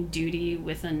cleaning duty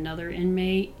with another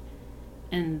inmate,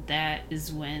 and that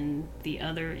is when the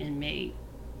other inmate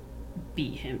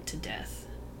beat him to death.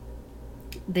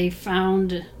 They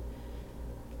found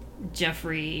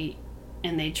Jeffrey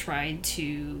and they tried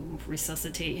to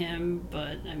resuscitate him,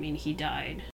 but I mean, he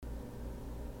died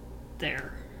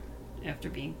there after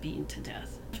being beaten to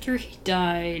death. After he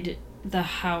died, the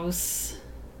house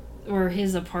or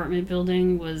his apartment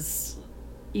building was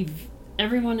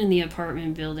everyone in the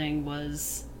apartment building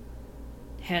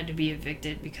had to be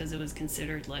evicted because it was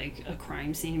considered like a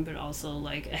crime scene, but also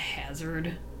like a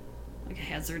hazard. Like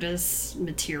hazardous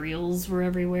materials were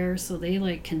everywhere, so they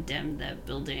like condemned that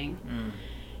building.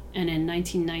 And in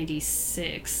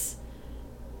 1996,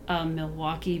 a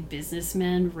Milwaukee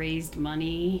businessman raised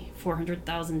money,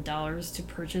 $400,000, to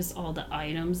purchase all the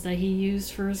items that he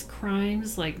used for his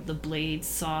crimes, like the blades,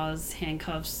 saws,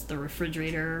 handcuffs, the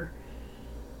refrigerator.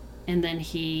 And then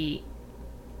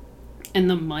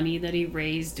the money that he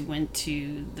raised went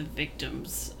to the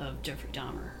victims of Jeffrey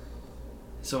Dahmer.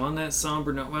 So on that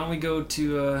somber note, why don't we go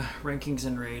to rankings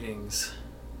and ratings?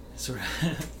 Sort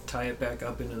of tie it back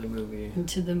up into the movie.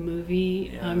 Into the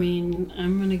movie? Yeah. I mean,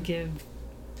 I'm going to give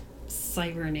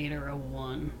Cybernator a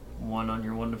 1. 1 on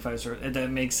your 1 to 5 star.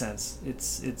 That makes sense.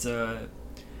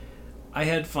 I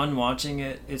had fun watching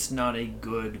it. It's not a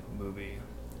good movie.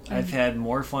 I've had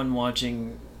more fun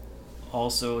watching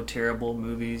also terrible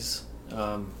movies.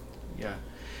 Yeah.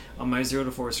 On my 0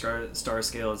 to 4 star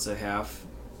scale, it's a half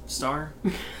star.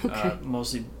 Okay.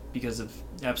 Mostly because of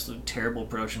absolute terrible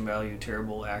production value,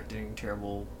 terrible acting,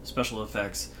 terrible special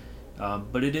effects.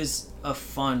 But it is a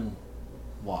fun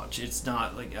watch. It's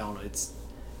not like, I don't know, it's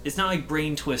not like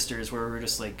Brain Twisters where we're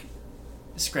just like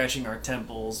scratching our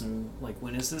temples and like,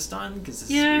 when is this done?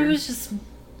 Because I was just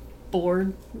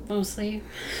bored mostly.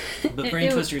 But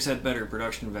Brain Twisters had better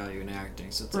production value and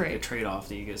acting, so it's like a trade-off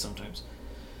that you get sometimes.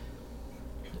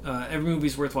 Every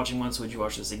movie's worth watching once. Would you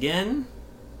watch this again?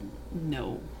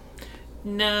 No.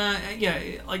 Nah, yeah,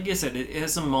 like I said, it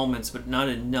has some moments, but not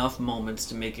enough moments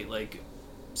to make it like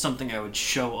something I would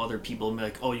show other people and be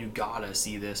like, oh, you gotta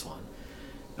see this one.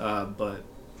 But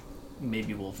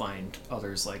maybe we'll find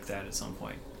others like that at some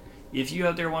point. If you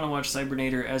out there want to watch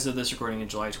Cybernator, as of this recording in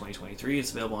July 2023,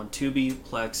 it's available on Tubi,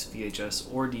 Plex,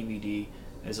 VHS, or DVD.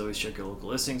 As always, check your local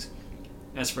listings.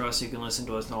 As for us, you can listen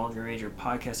to us on all of your major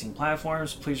podcasting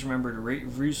platforms. Please remember to rate,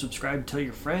 review, subscribe, tell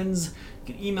your friends.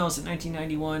 You can email us at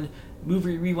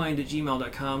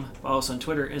 1991movierewind@gmail.com. Follow us on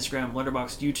Twitter, Instagram,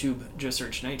 Letterboxd, YouTube. Just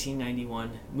search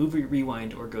 1991 Movie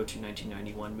Rewind or go to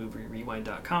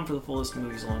 1991movierewind.com for the full list of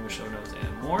movies along with show notes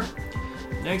and more.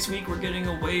 Next week, we're getting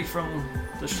away from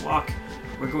the schlock.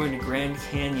 We're going to Grand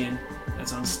Canyon.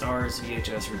 That's on Stars,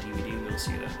 VHS, or DVD. We'll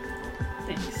see you then.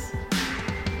 Thanks.